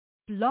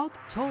Blog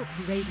Talk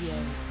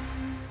Radio.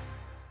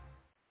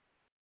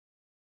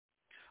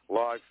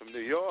 Live from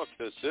New York,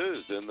 this is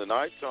In the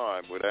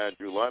Nighttime with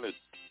Andrew Leonard.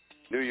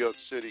 New York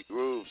City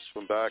grooves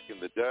from back in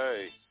the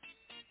day.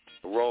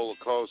 The roller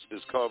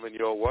coaster's coming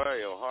your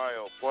way.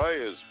 Ohio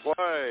players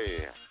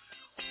play.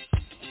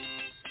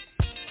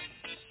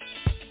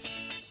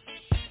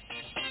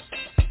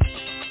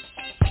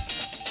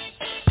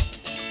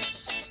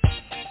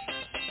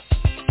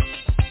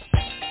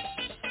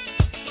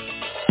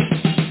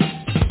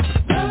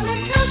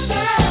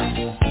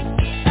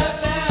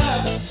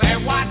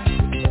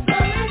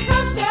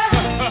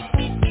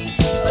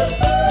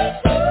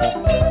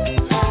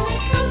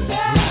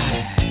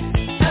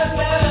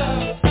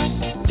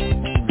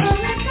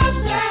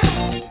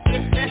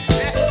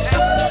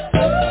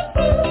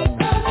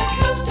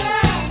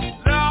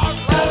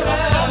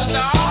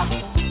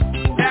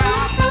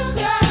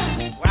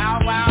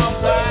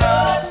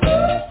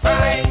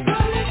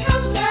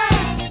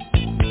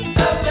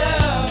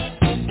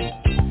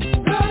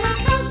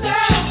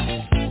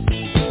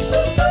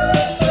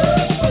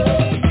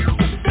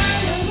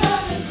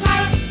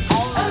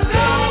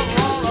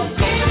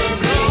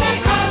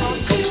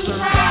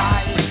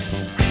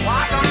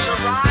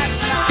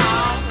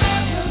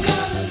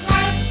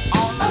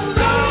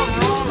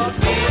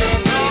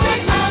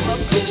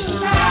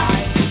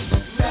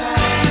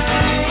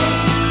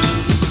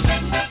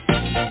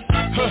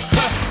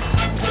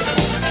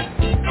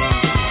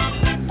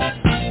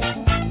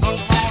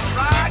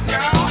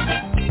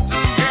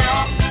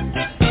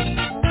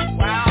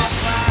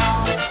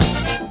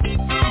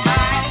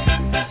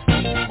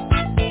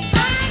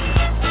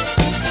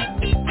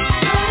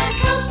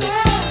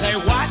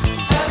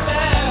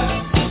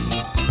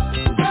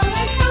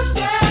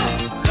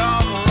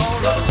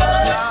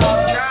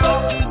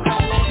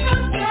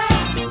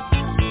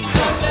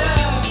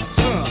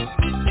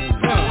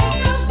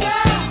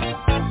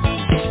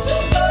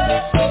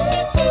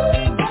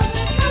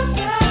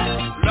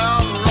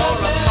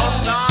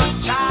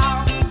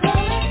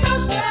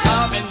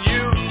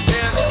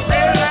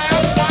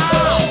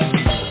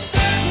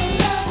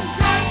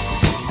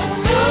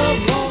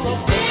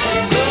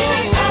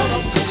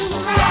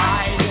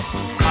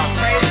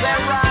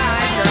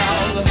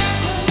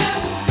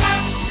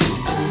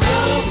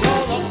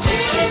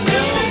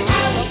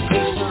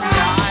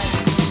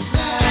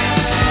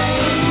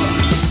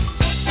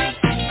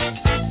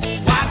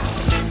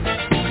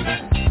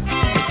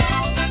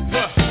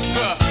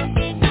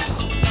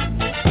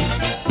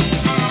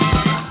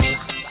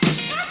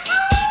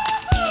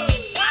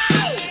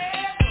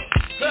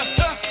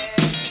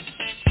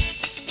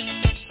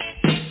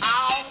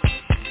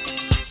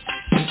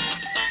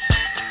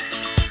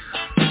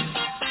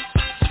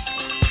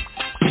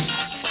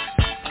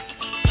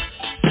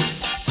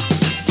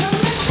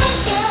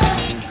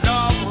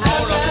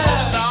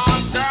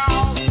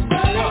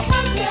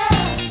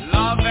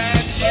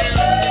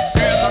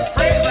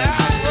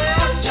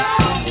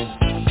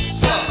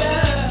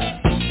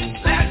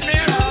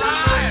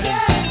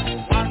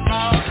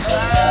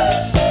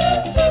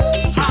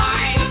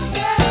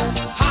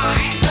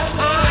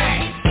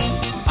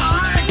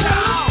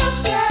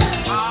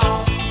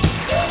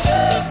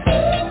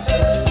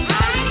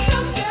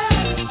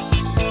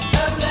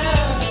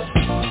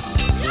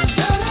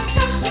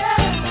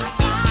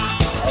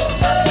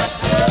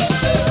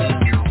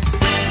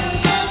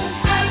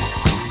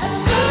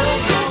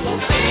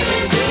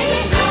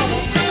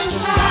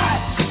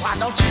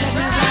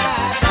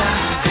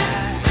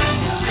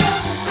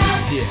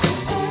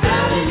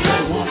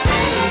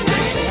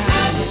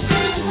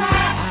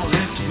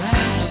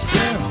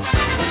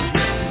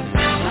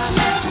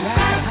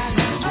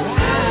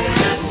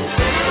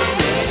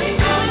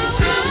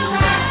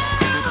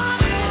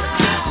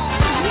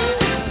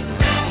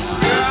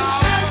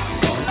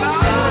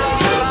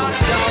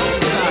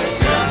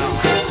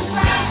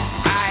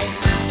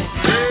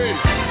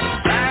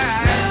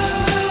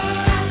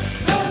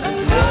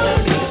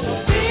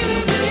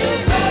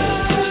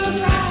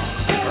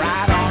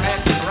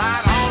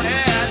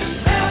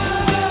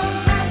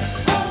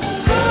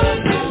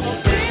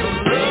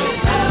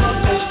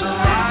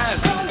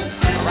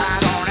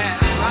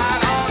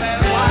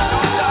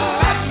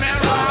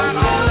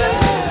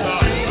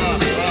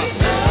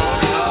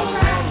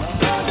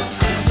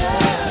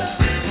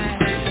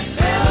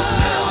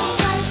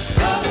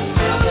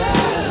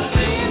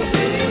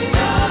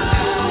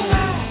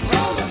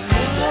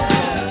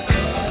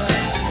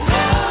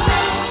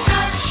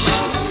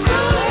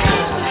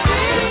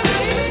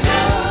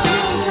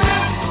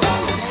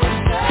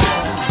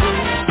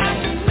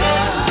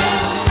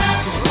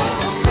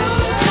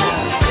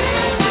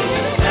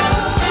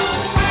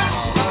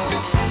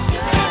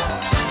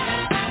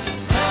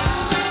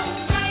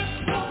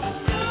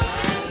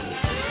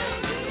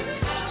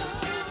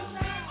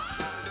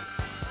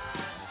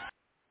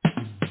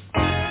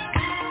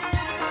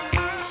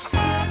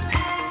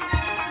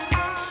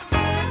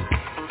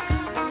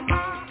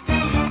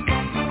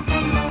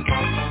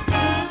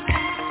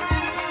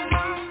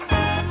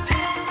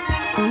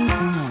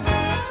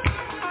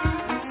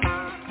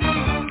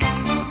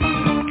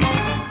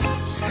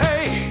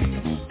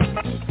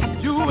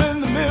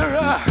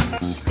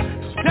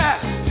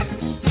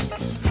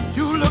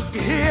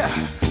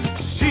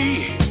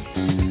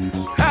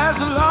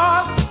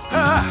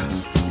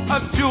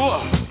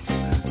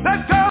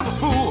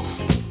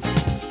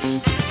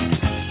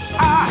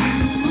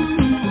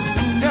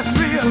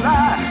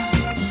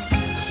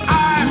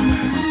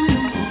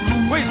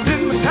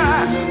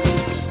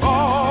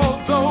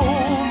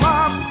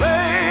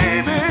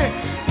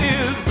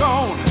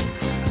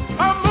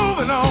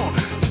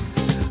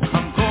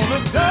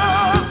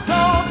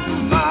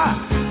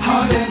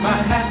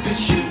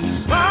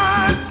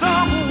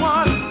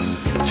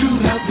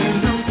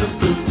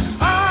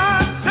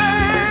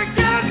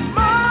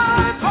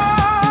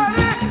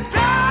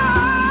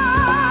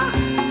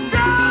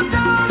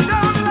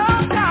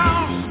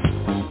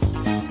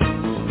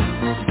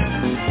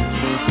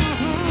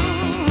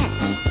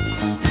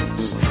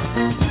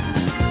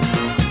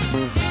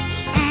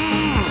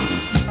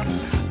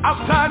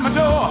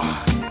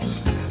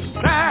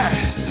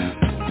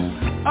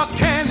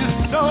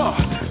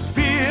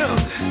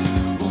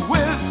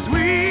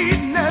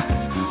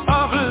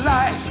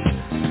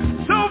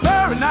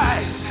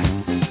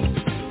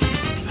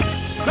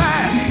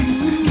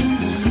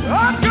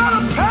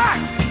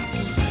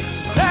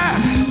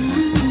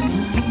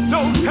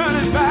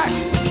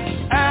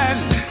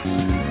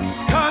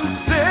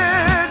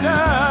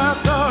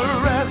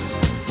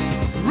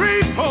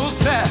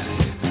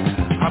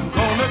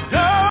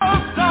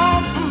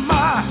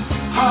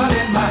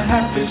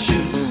 happy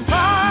shoes.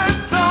 Find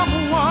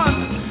someone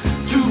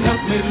to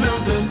help me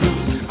lose the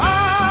blues.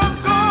 I'm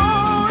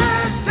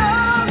going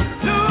down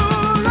to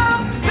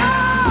love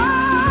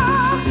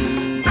town.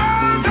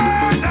 Down,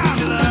 down, down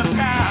to love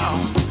town.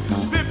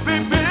 Bip,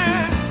 bip,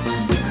 bip.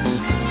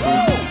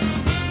 Woo!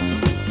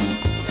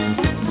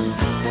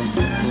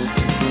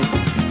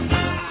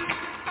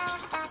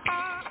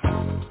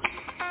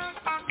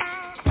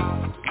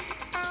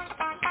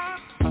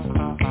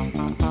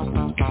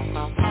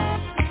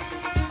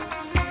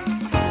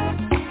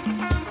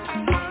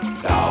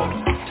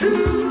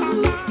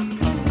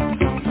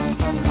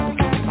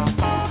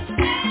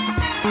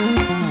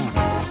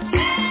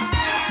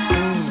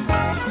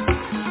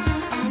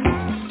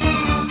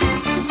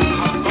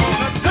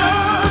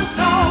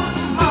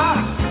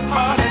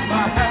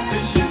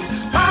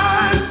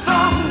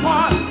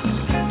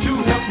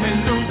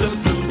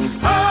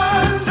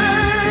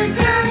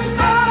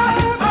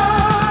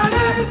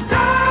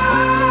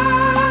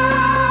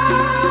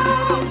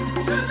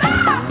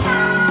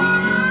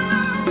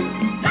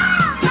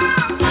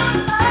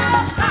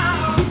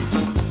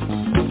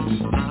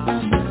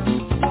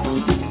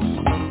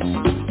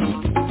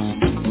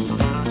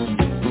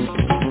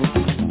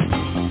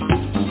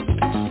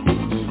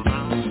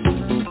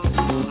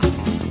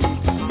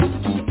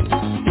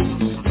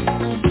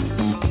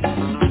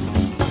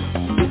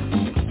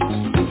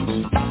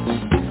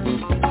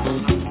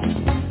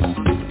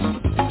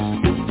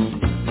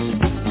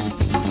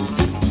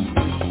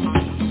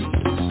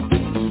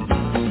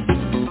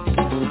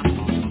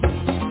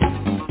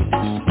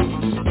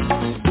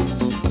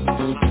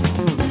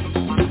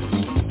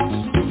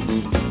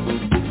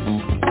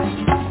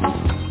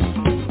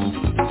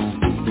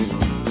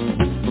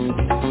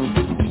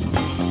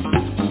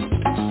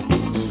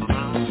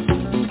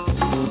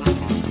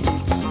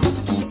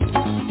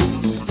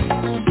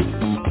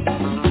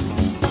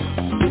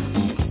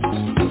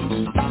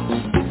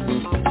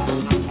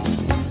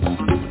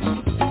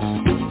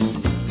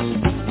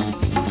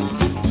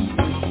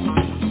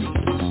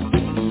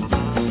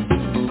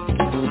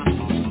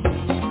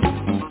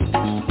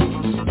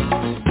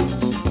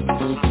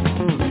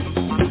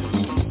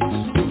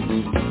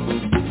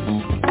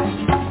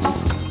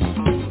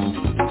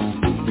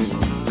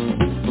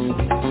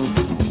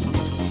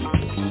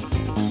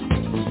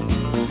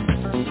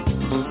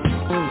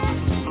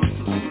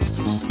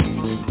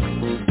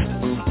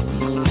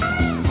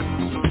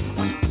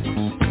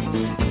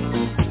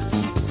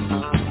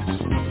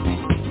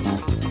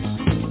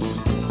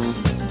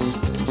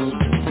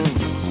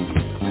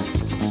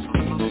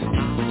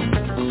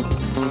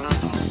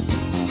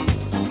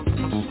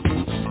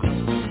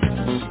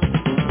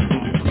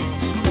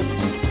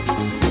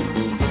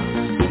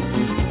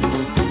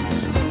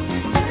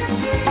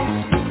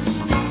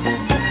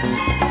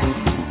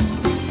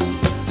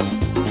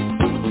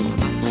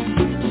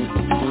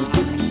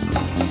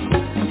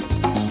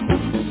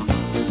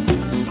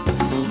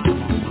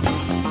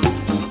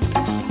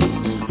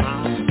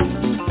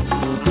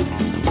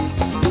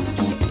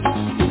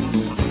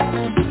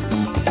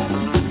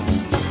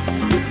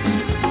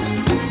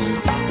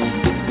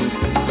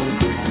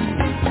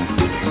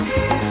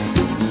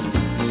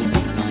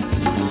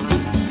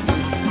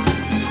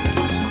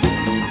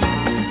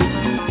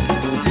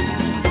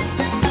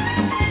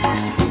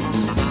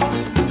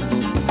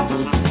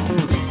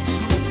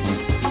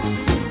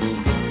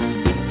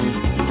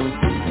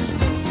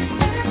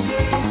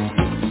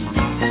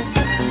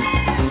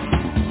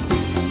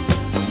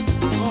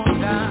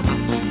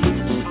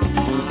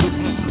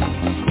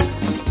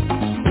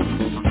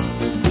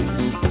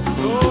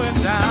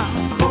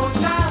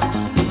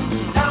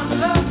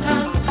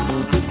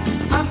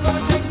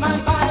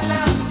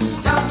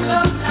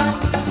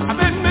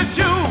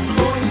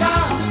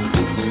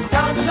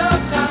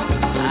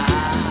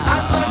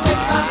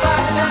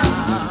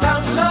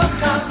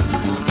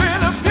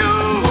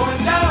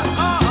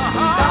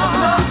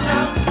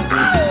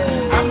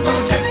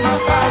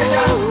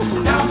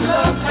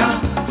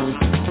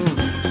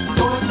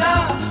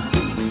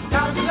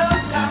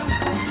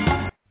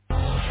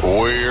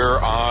 We're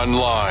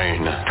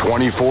online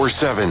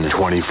 24/7.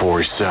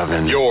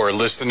 24/7. You're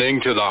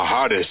listening to the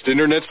hottest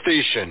internet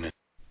station.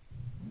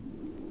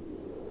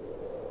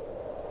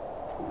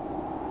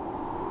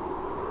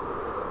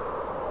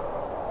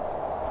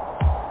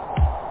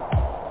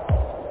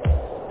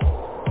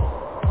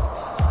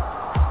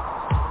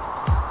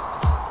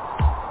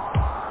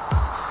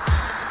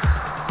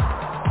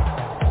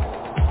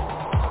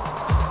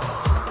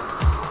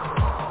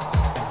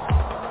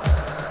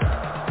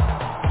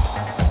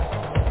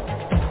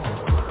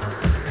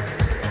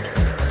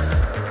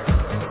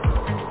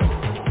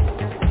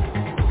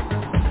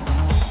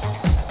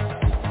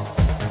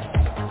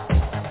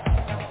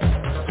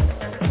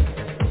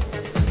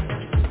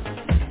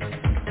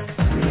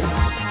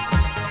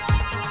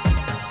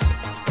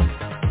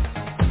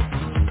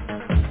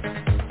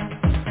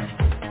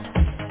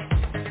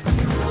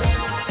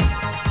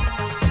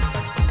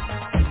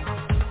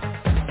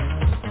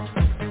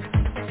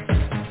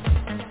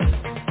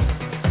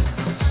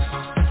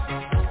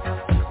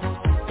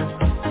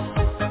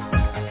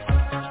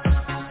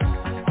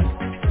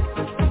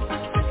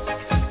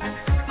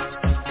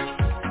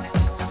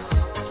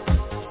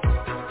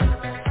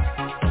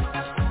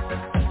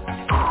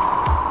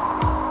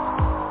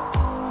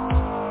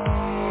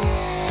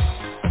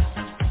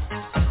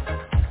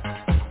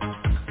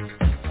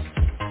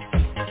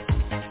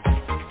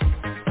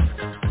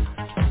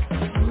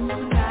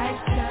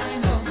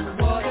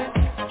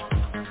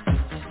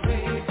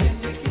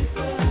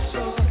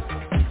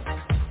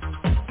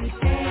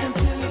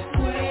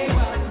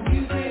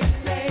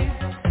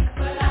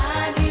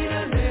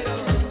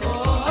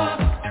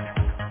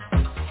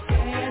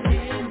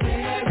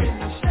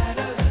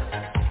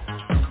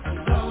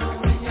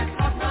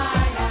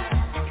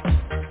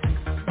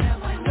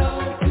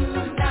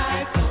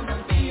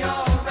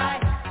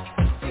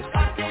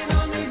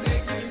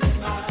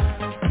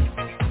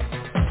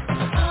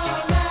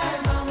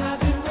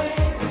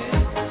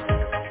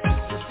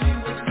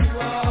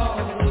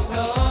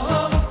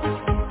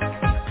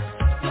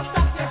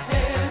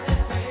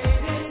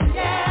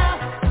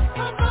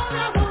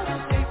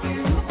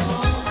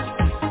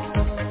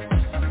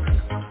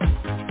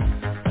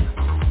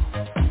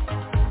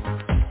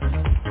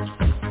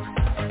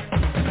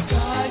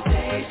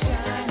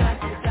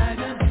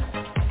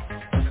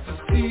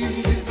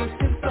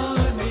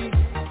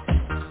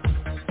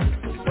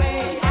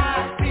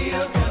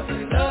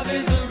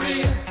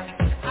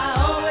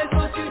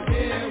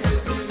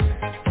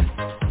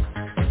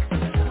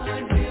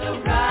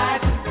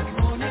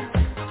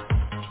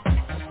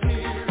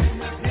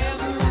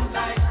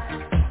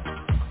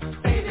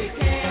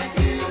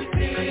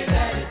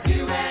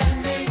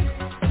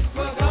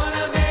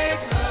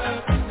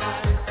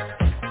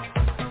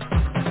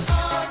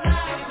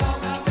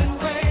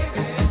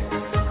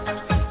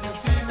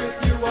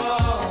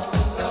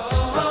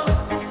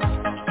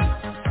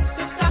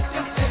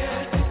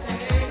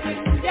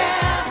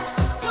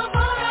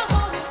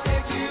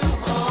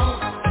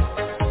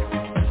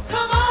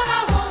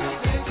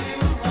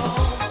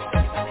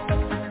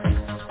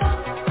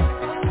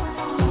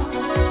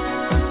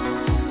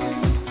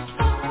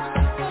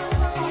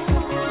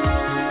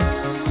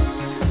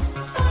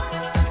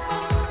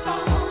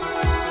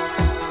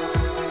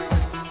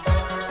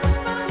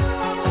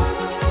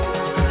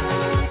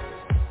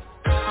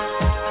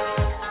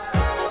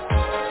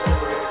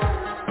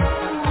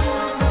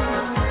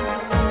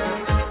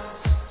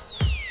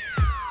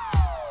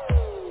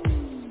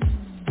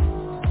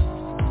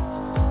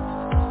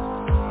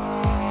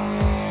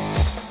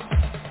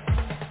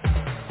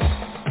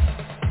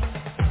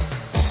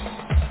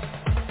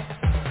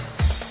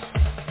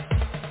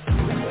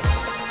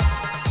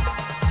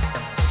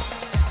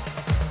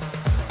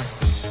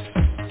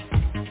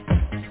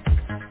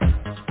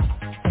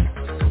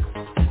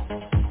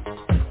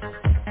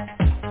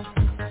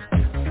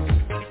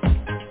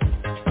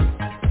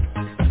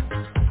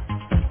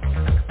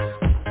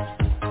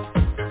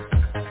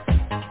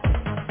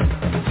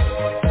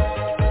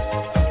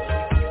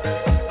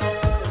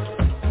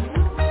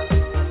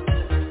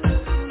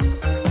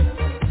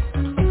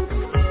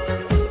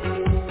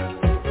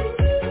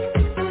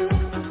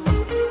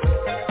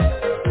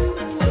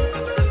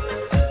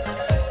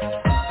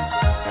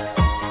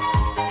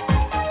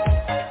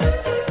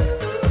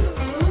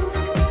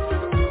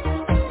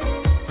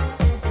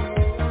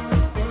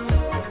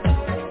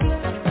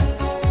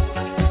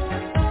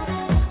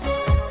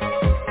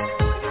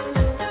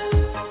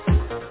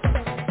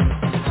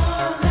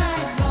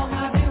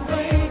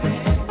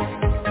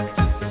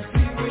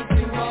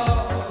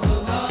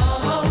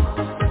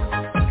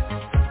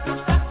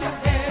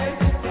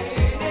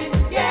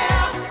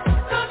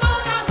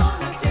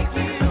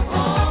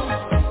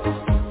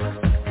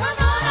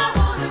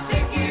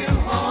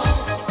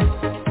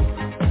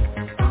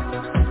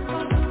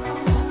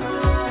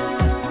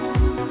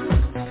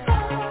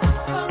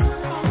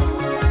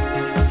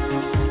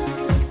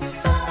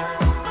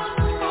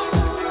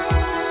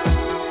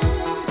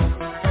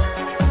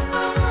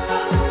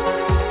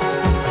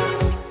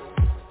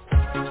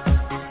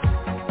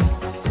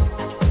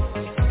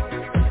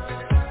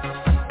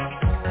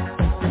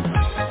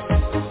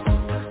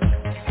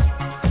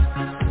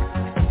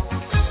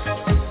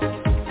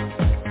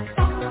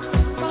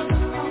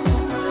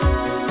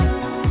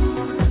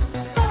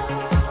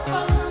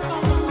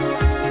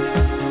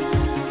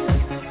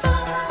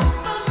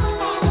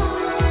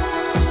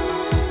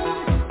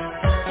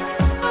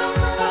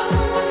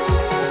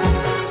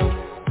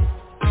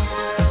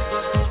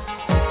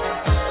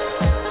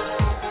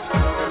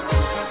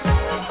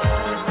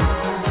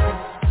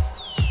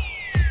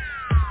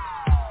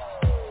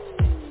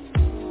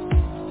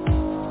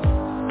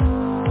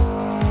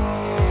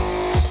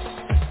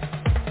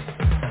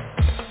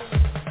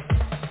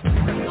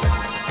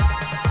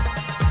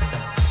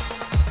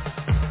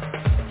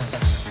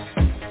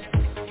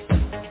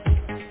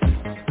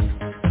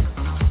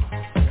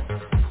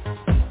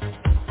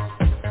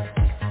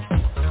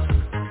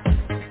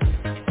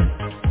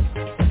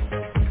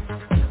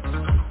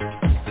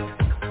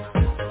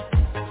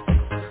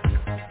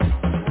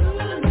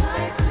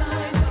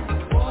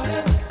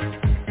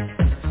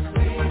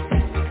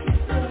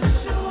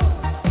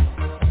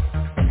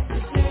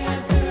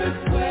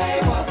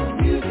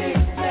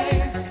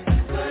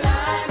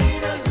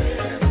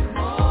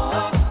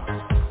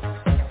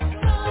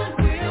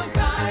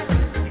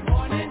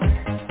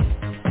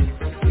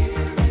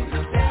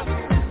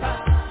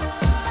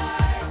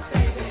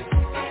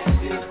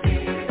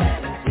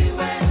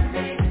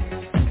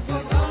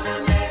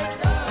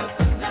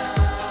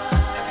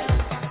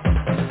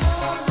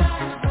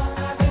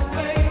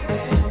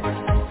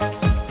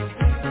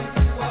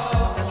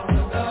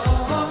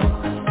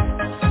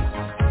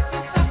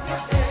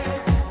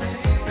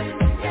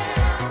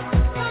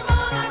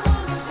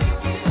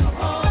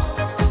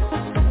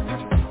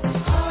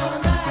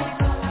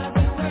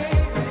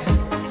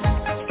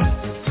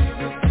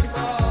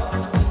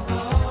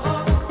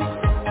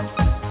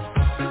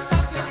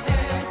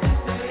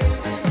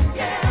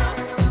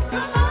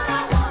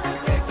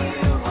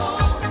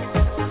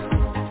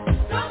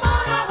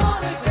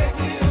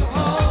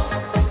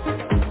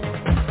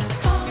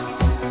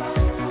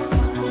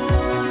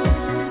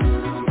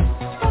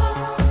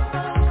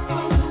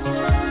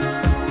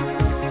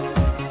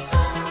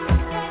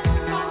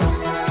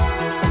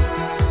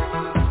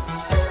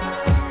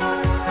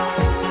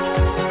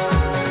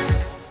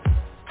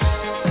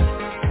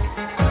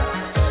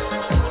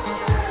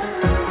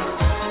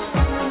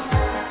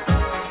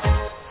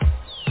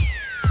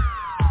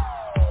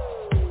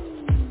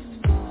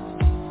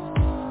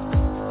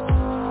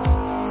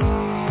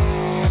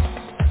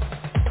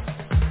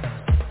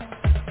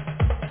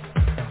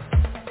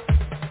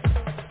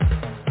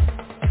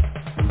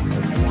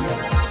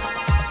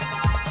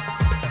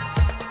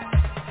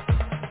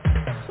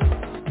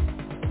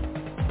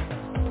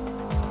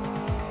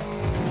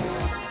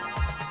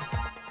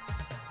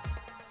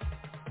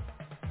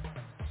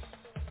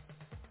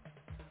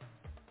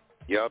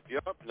 Yup.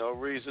 No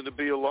reason to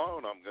be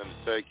alone. I'm going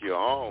to take you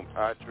home.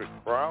 Patrick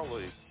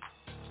Crowley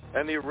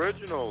and the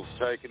Originals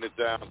taking it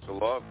down to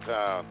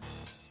Lovetown.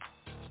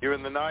 You're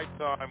in the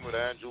Nighttime with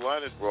Andrew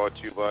Leonard, brought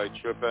to you by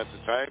Trip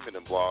Entertainment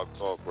and Blog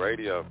Talk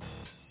Radio.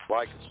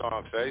 Like us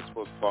on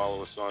Facebook,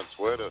 follow us on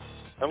Twitter,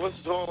 and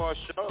listen to all our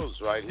shows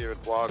right here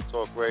at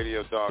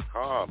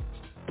blogtalkradio.com.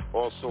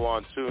 Also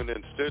on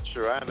TuneIn,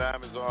 Stitcher, and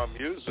Amazon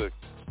Music.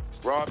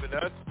 Robin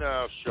S.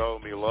 now, Show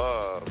Me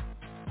Love.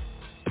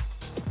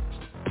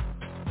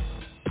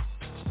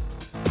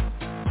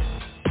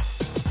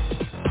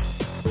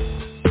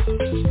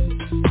 Yeah.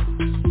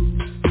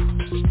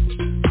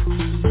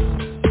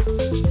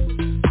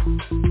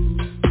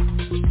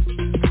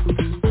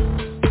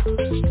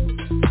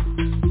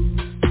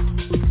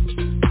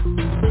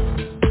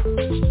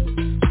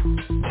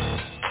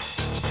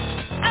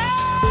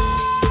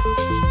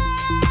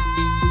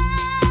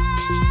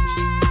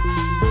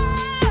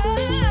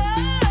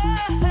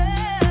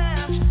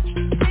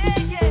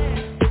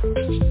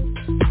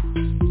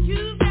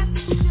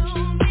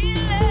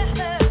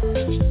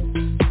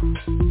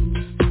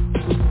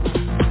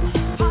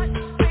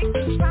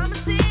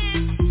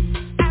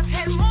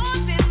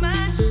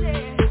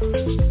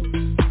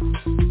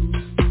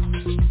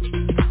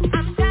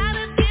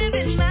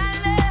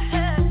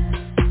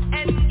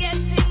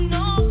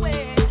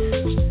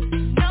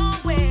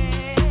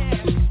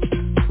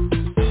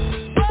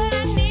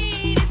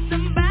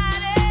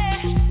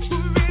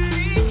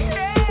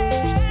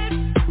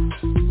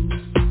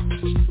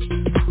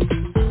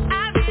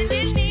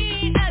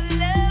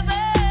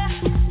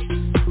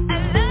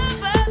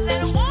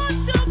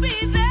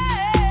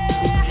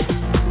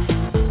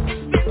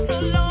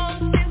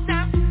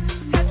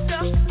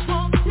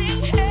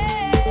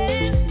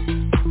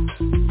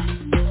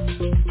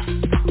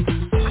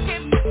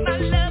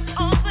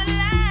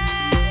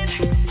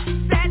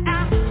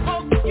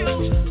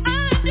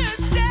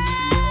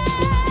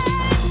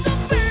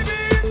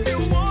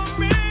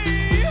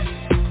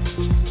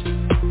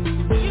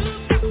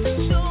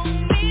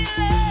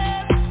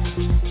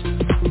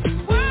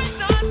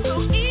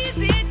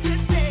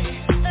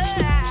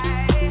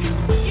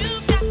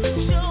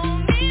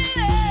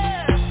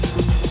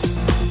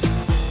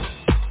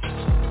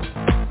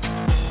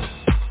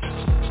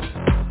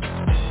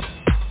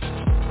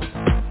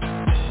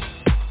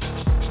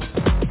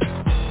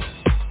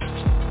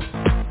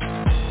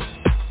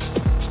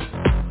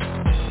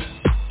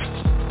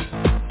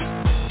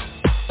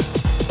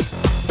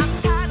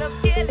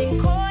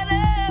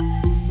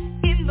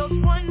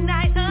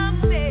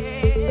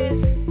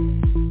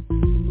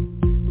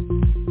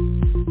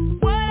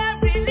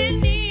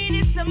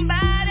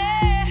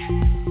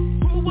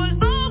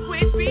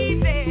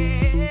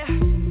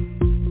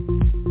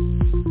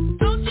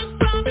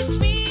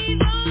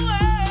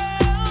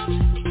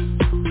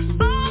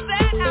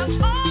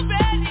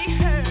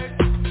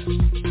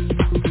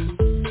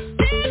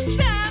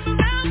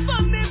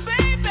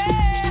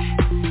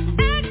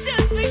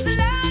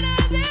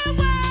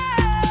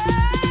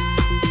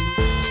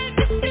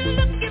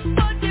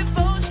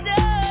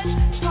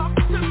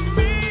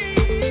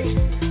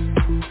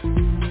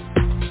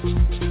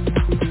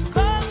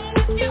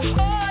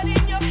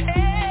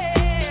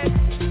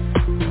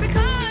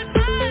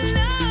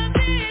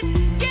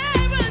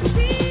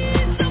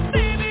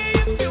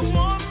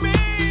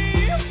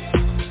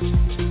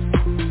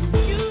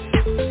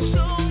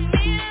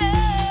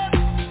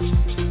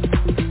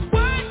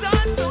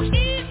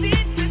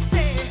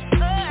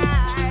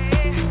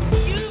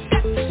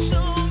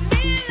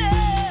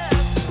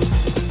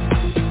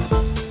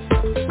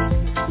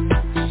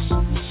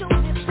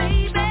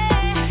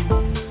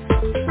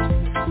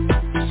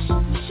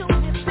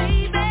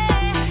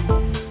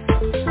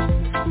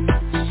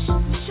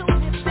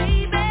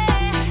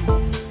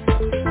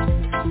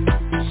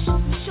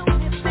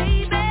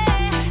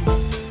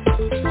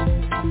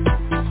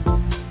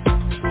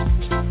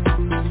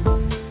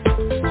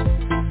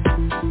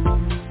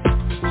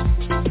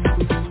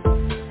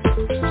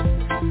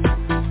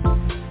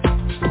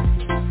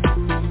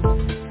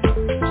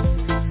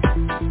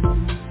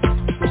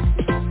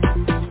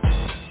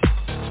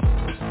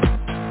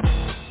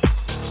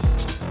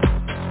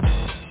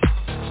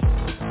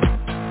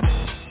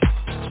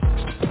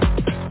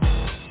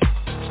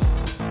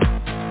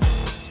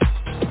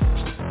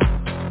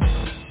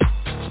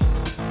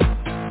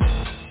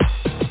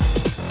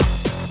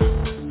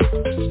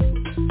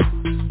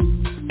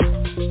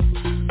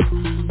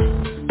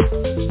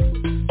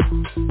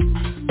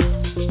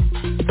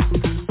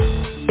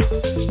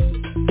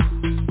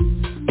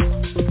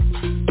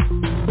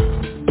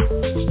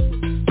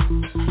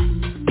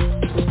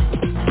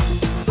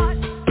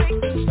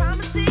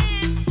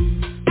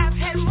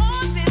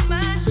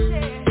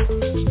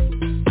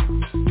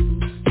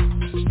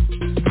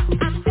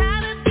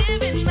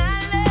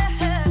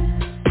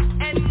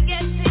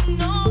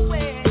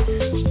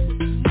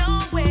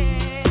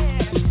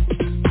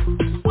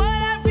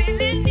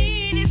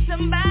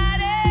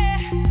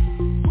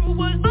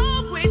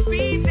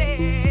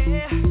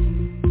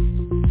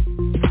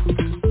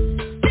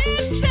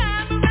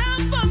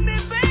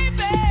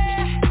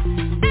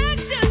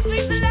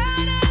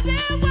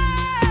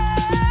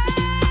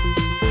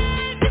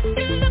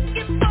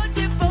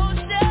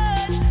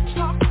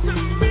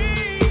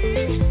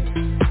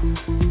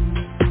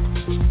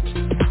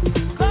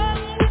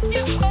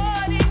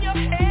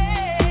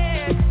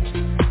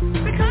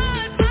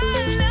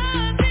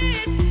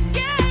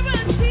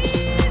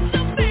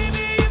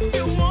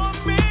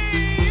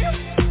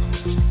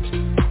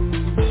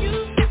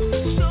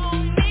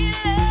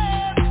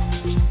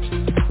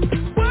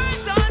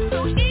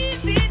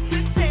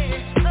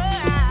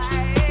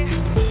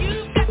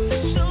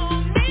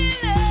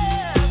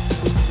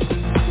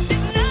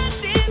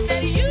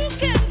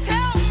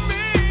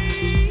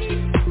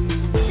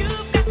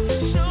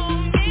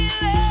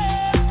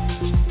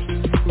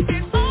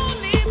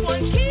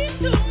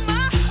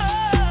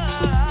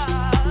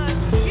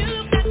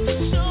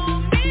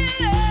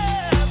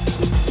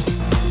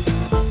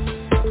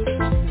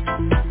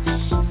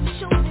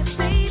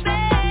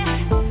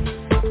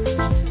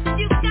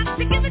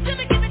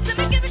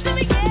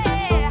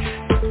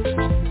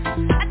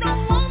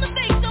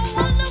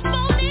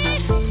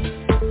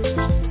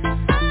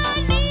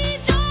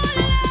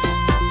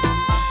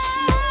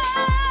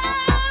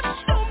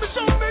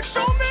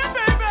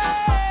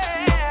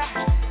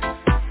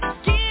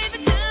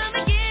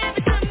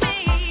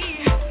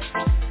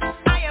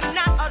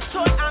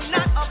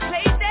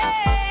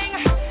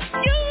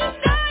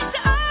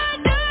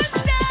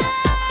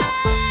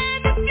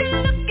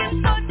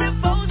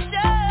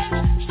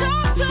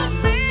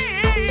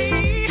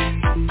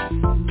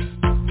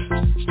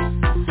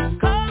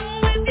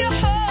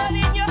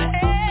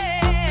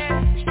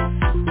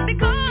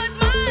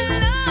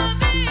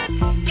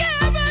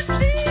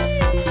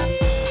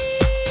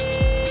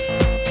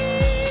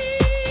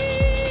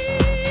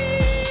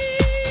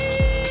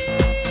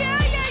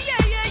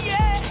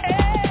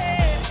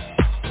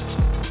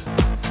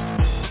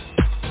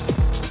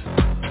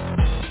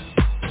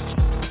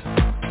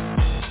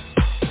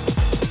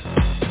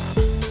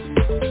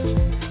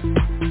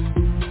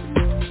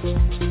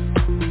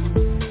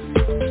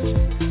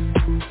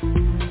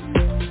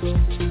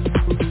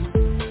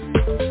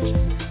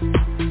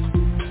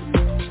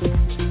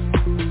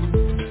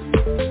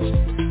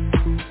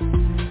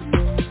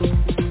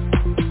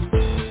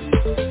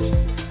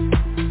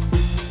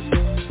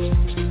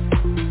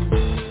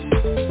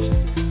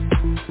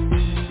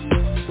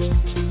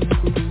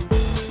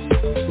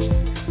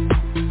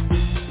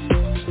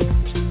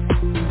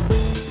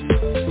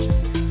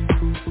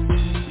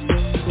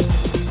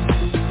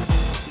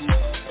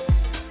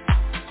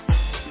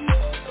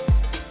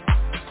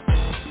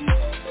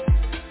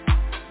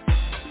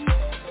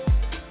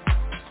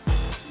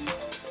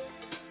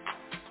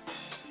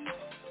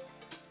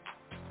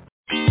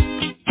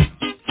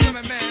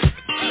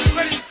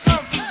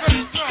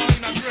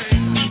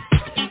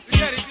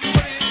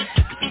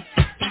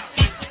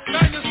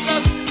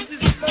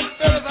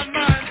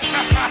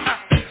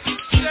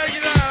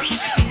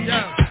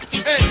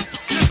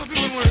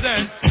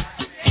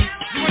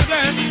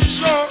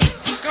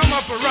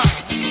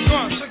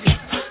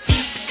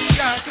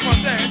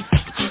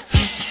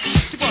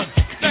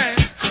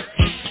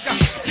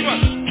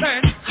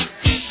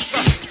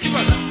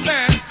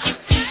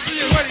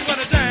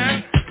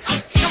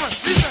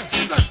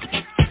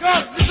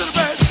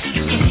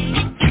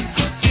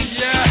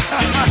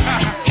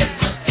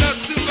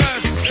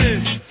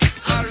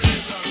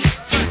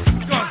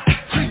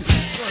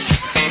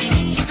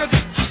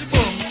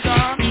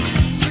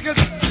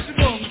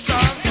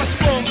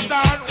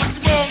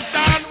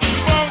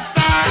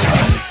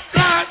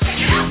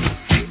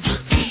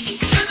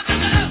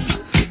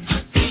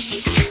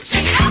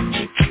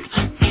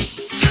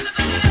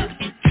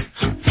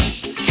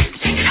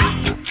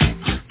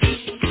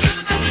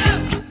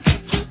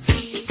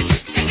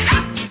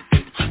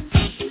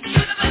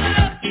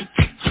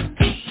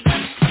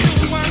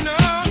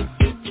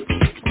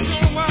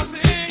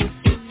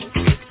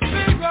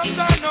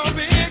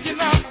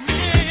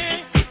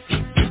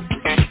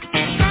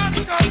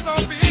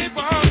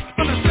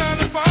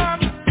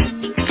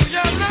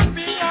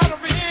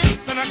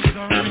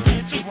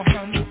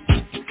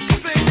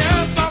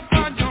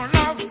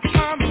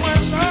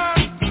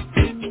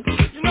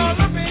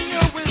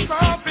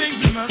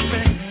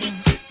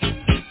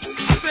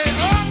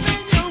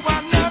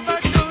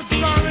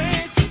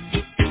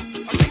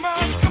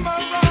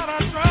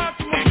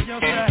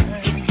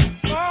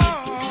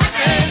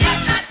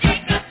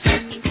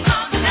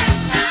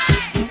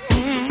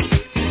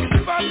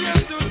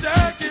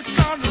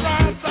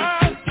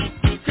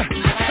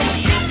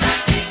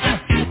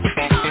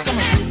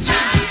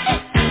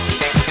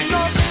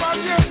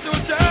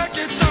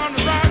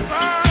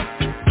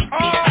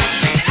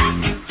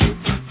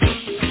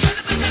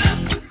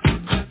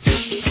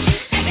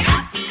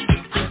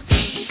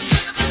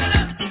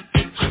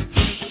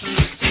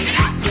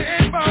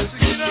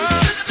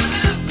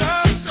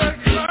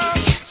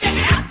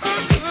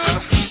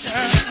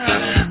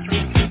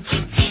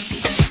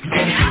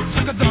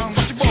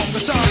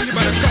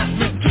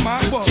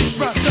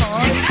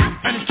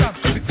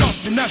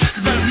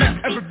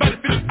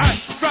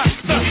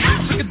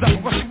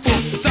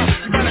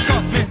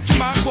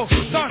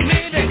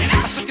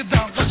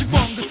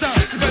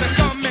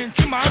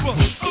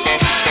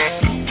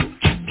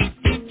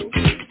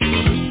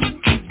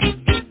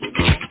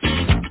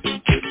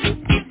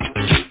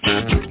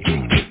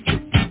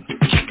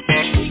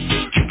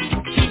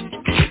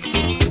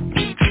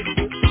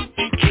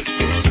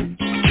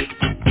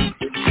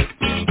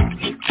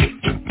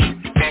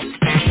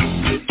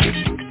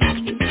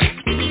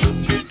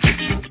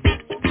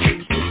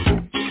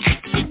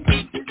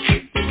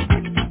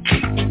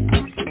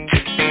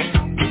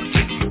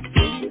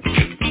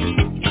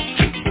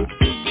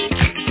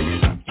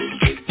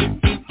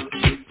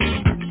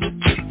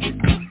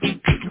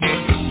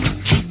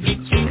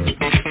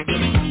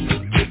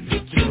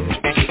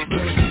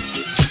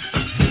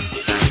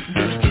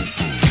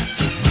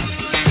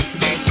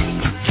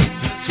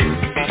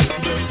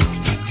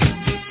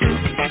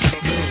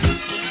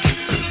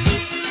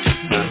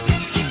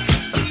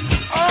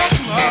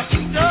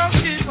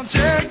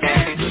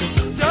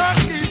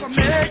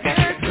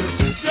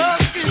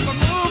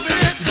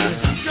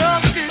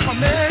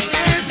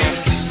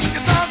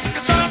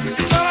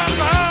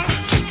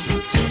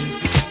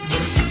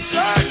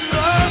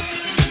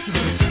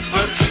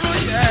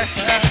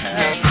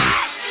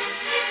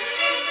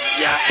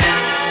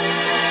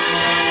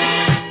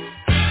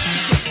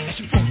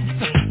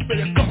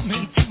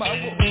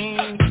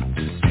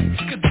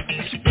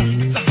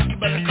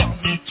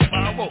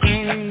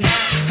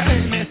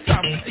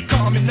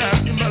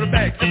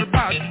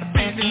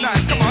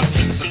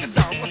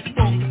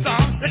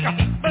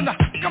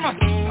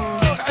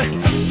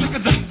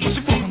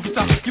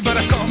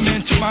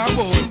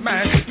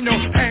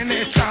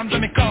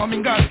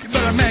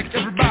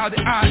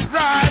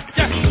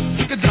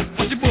 Suck it up,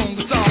 what you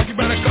bongo song, you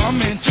better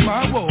come into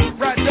my world,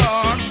 right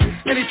dog.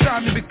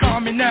 Anytime you be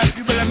coming up,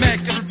 you better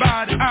make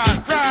everybody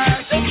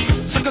alright.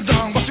 Suck it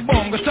down, what you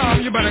bongo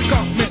song, you better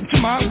come into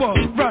my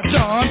world, right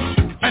dog.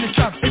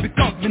 Anytime you be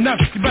coming up,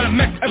 you better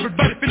make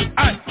everybody feel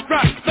alright.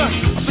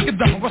 I suck it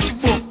down, what you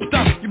bongo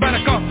song, you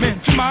better come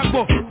into my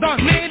world,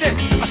 don't need it.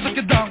 I suck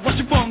it down, what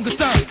you bongo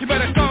song, you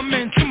better come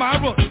into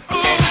my world. Oh,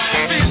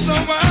 I feel so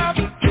up,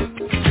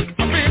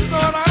 I feel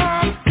so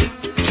down.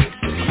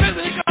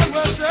 I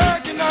was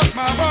shaking up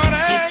my body.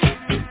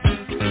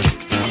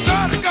 I'm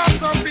trying to got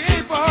some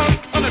people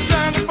on the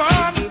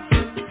telephone.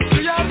 Do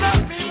y'all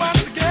love me once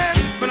again?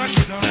 But I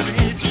couldn't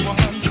reach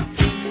one.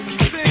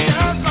 See,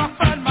 as I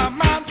find my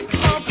mind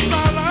up in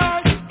my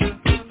life.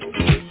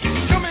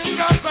 Coming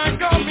up and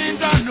coming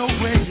down no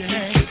way,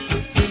 yeah.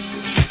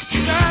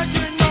 Now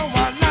you know I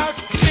love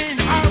being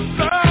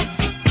outside.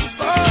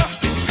 Oh,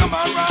 come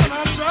around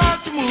and try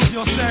to move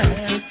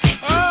yourself.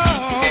 Oh,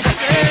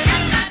 yeah.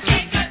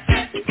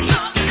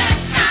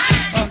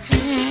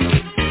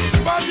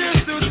 But you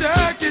still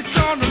take it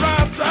on the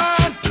right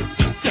side.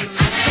 Yeah,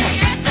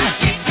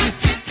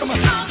 come on.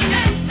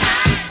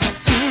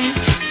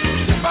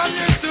 But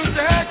you still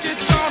take it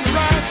on the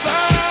right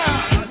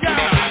side.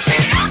 Yeah.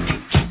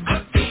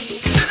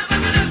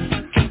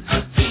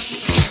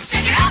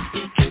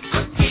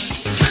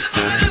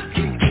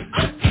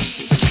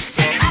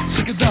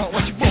 Check it out,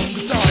 what you want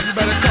to talk, you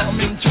better come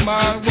into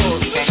my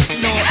world. You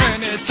know,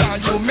 anytime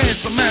you meet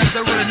some man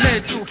that really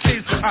need to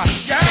feel so hot.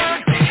 Yeah.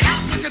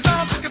 Check it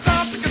out, check it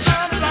out, check it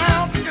out,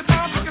 around. Check it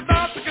out, check it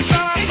out, check it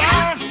out,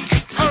 around.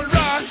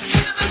 Alright.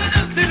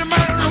 Didn't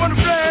matter who wanna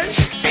play.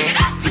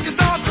 Check it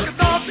out, check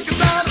it out, check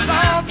it out,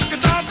 around. Check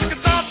it out, check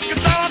it out, check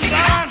it out,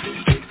 around.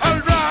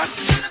 Alright.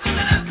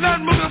 Let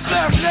move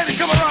yourself, let it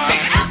come around.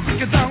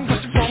 Check it out,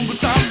 what you want to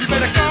talk, you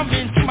better come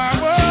into my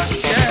world.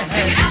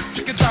 Yeah.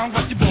 Check it out,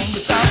 what you want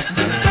to talk.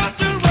 Got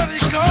to really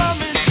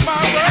come into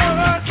my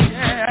world.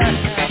 Yeah.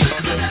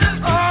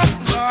 Oh,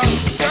 Lord,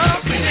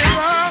 just be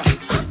around.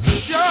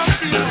 Just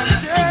be on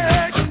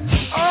check.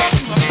 Oh,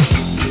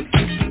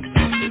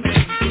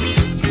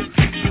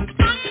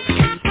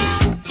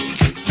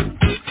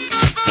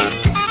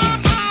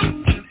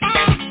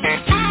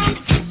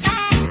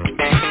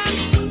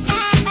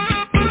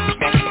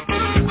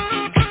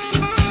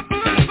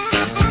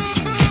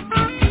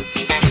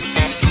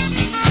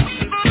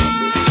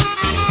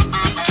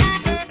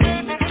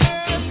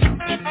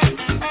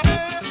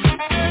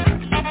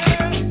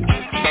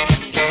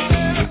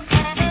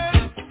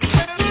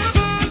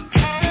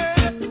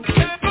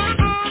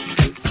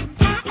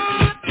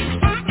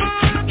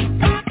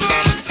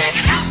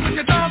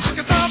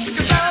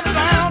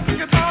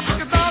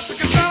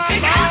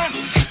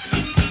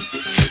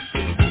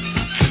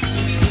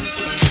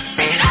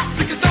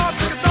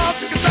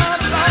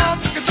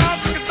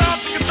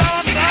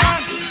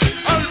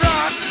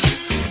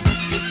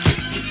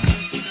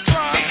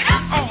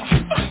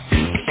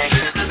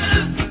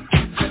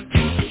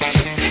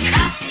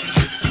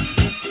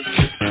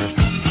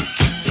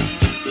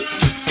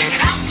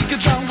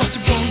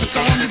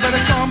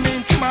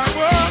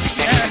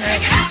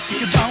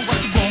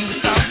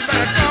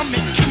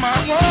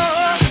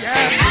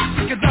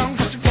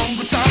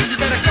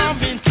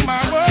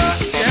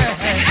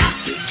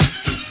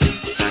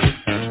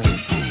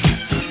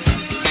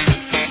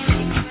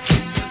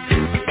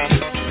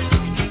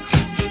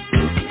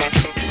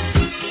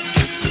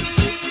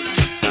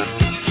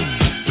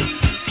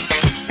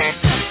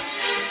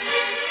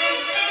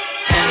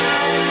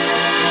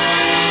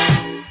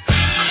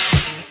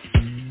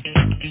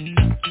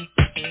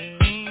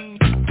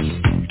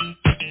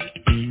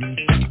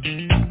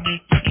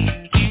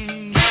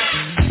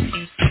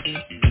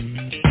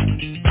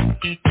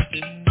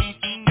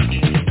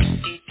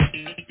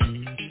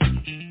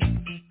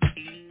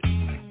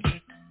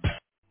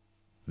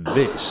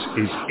 This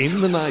is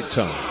In the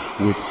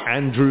Nighttime with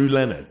Andrew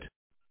Leonard.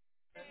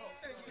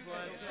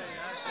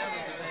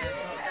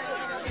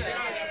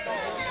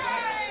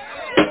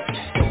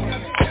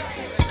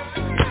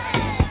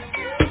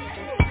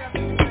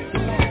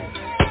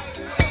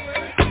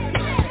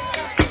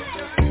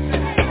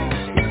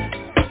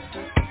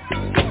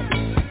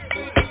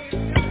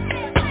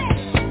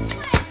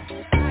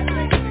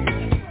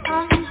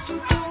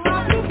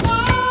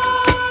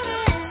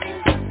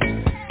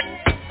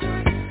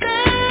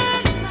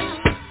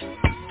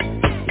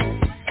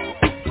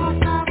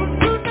 I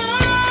was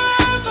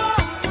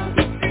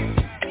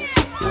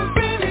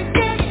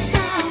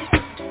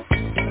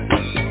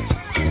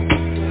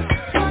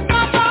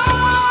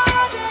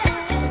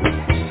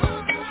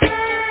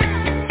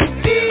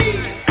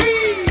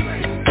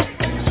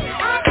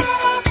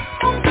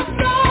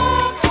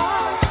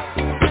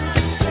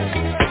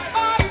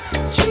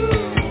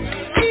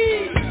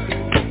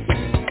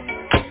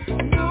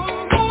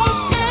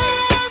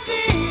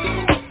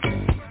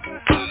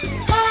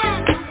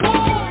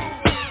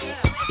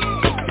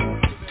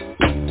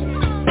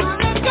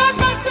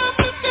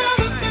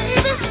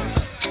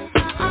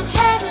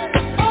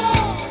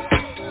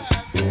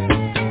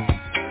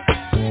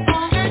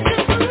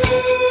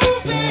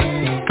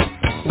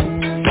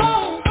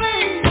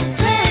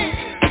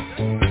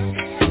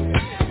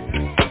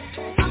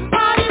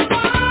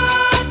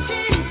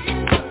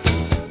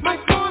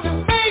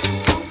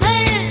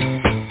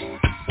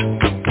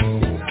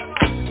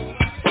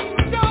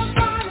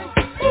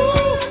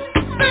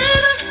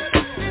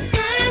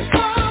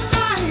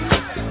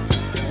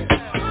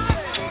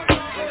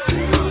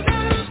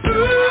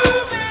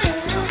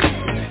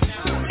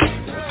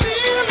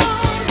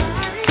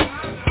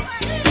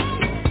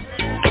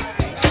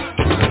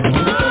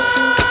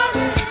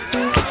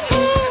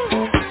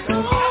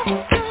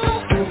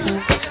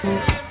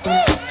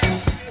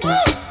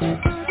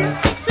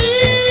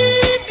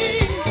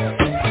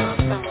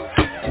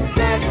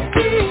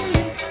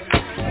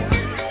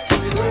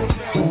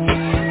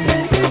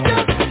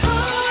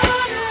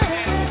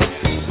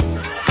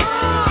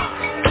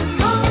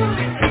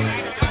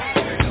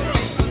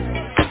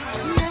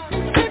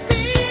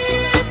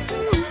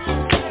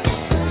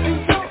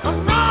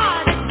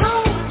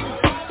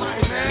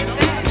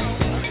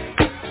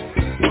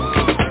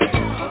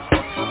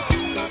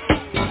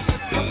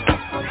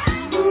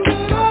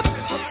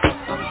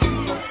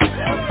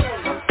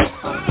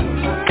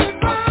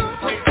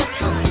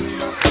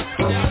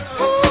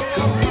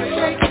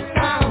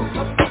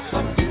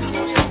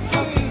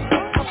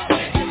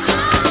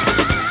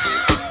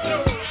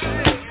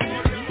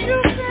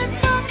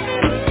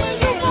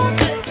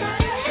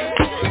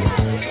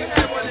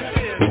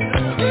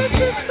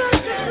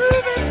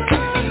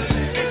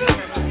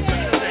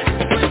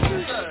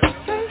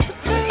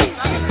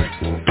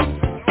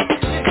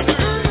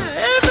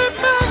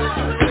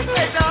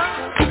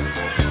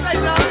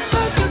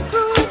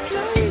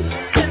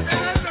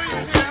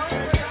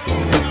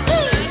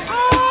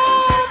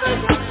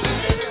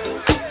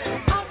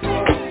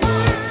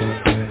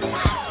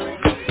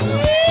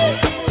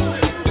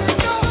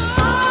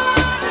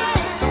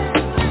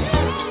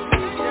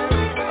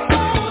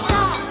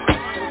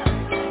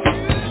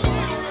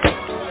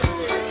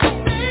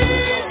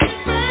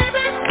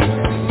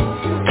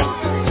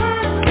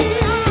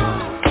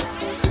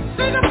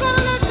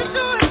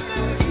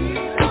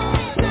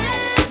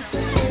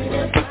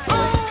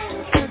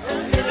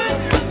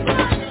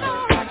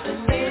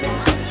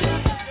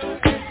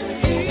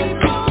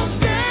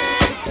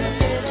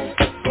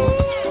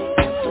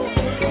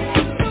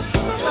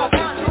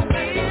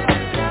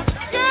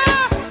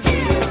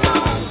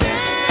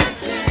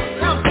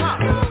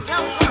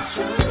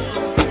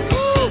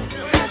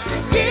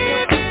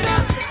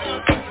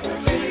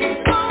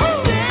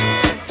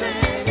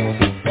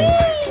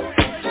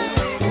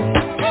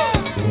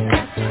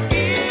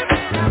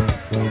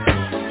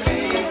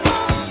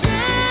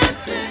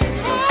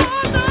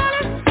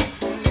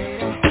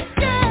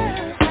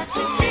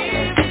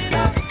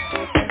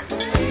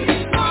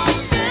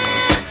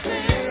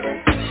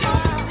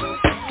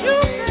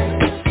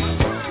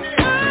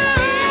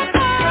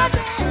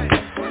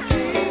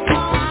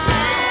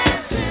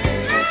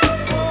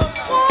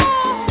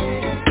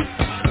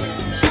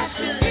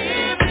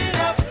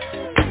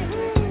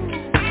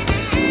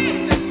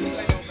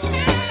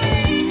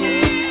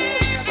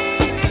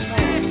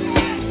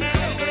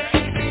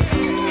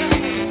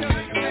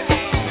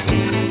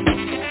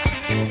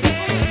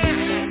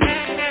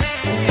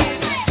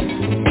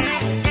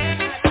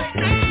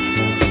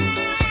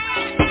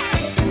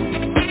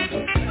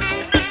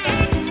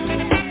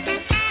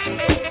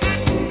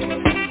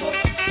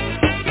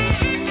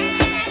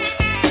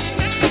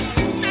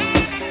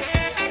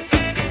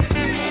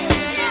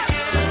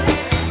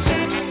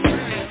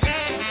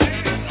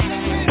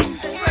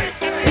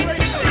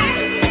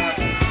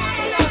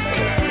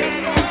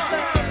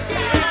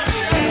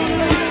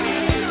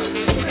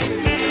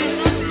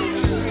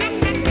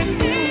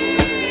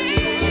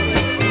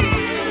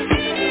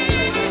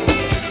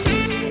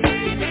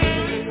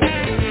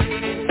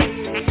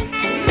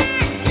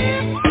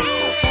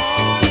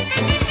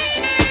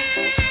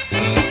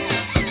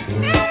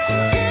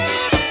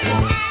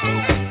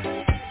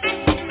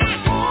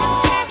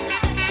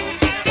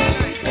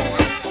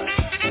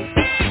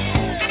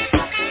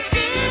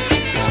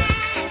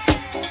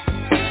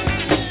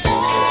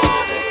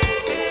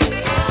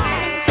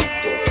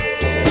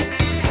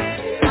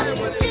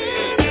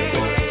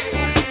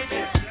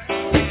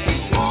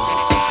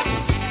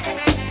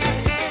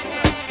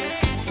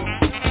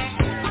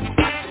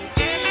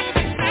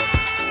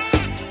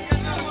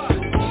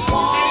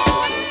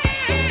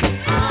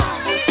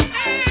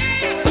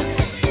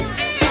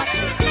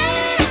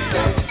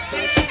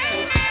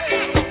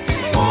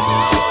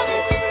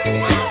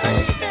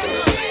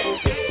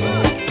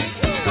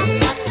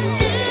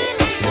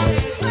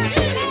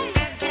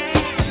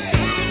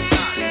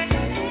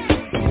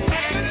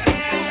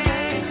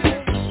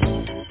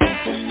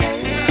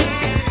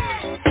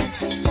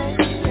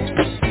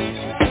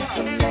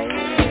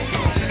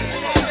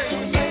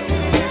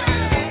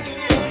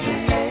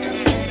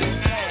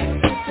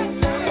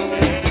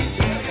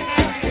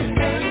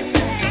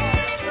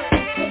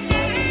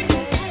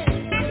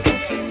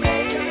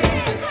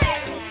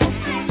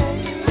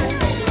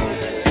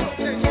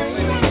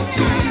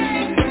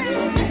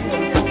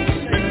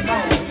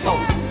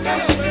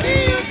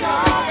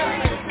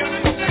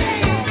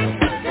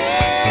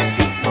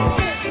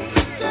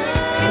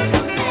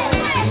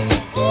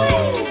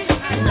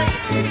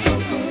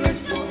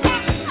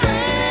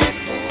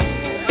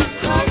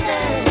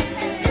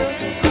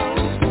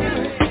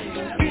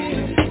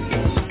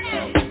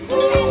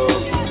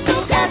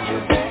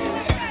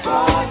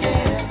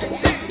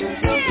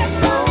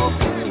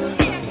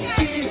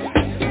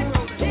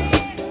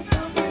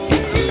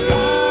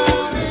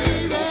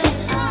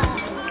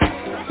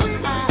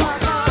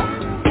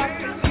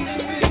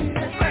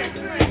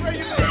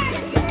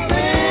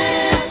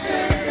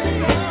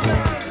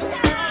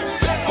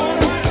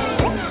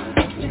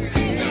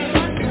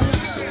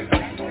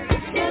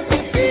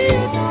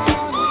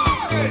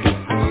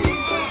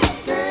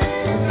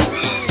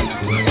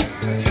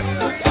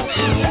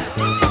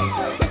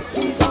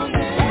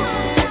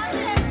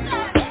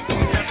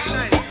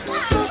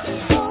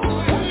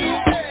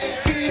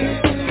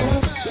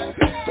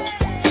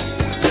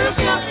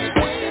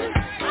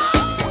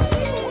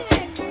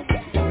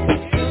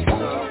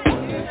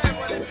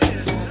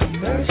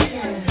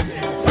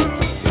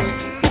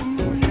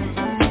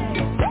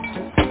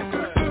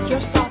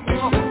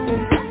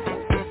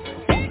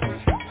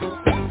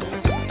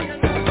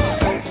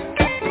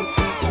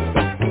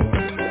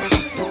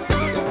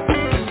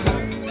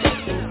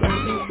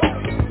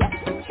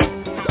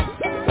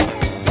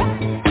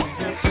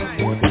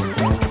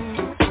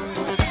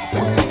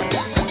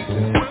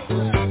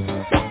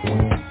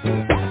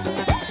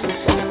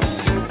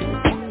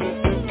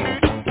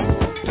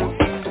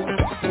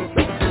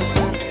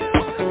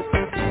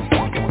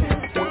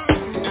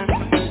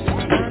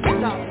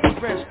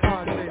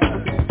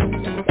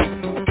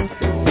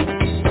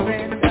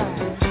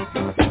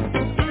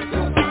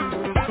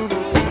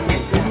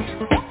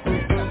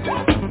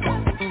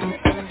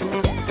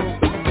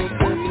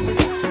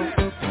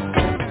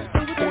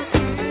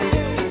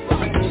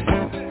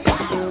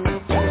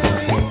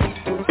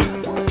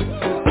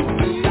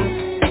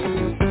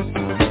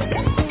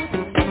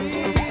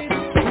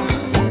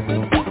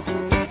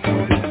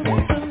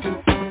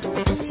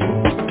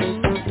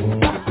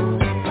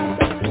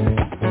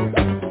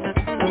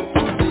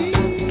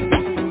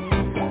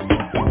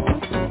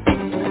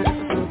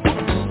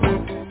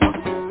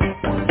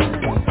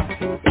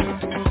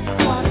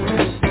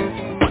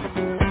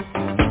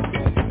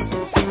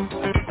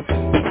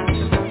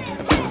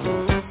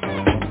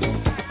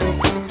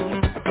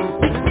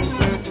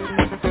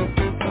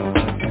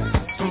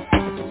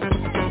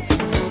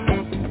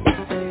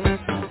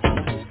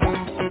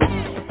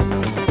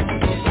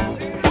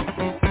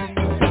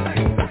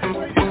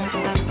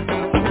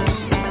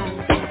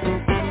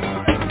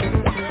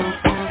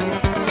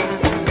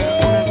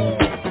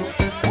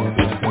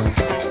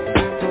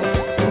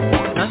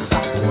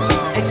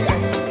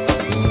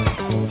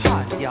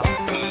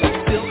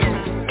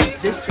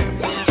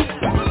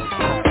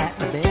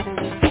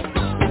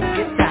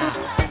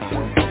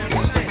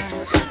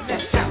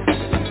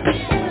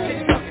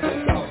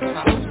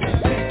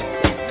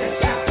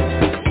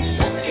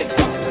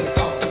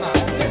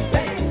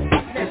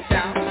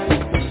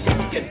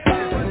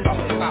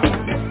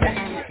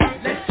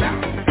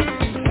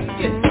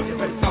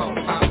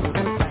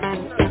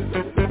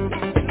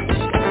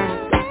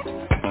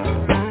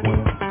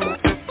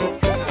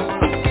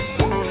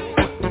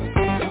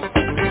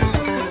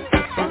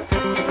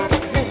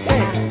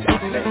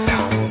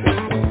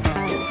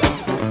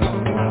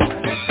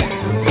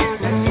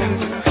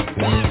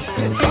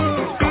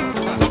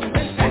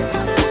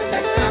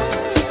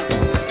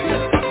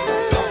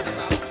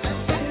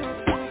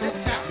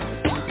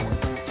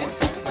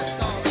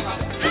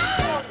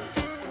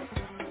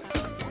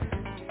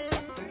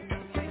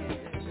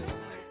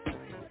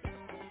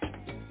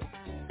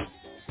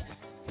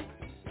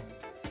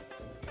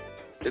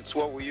It's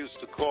what we used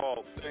to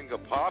call finger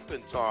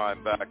popping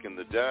time back in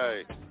the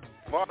day.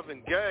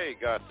 Marvin Gaye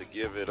got to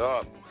give it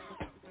up.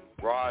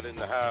 Rod in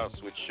the House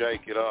would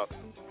Shake It Up.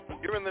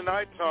 You're in the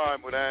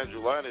Nighttime with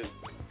Andrew Leonard.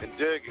 And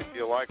dig, if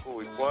you like what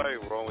we play,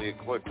 we're only a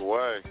click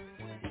away.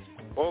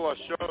 All our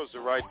shows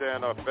are right there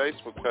on our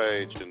Facebook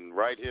page and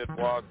right here at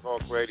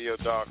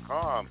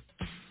blogtalkradio.com.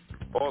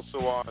 Also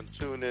on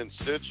TuneIn,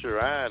 Stitcher,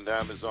 and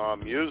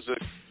Amazon Music.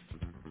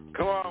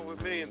 Come on with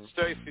me and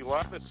Stacey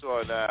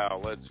Lamisaw now.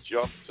 Let's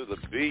jump to the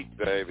beat,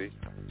 baby.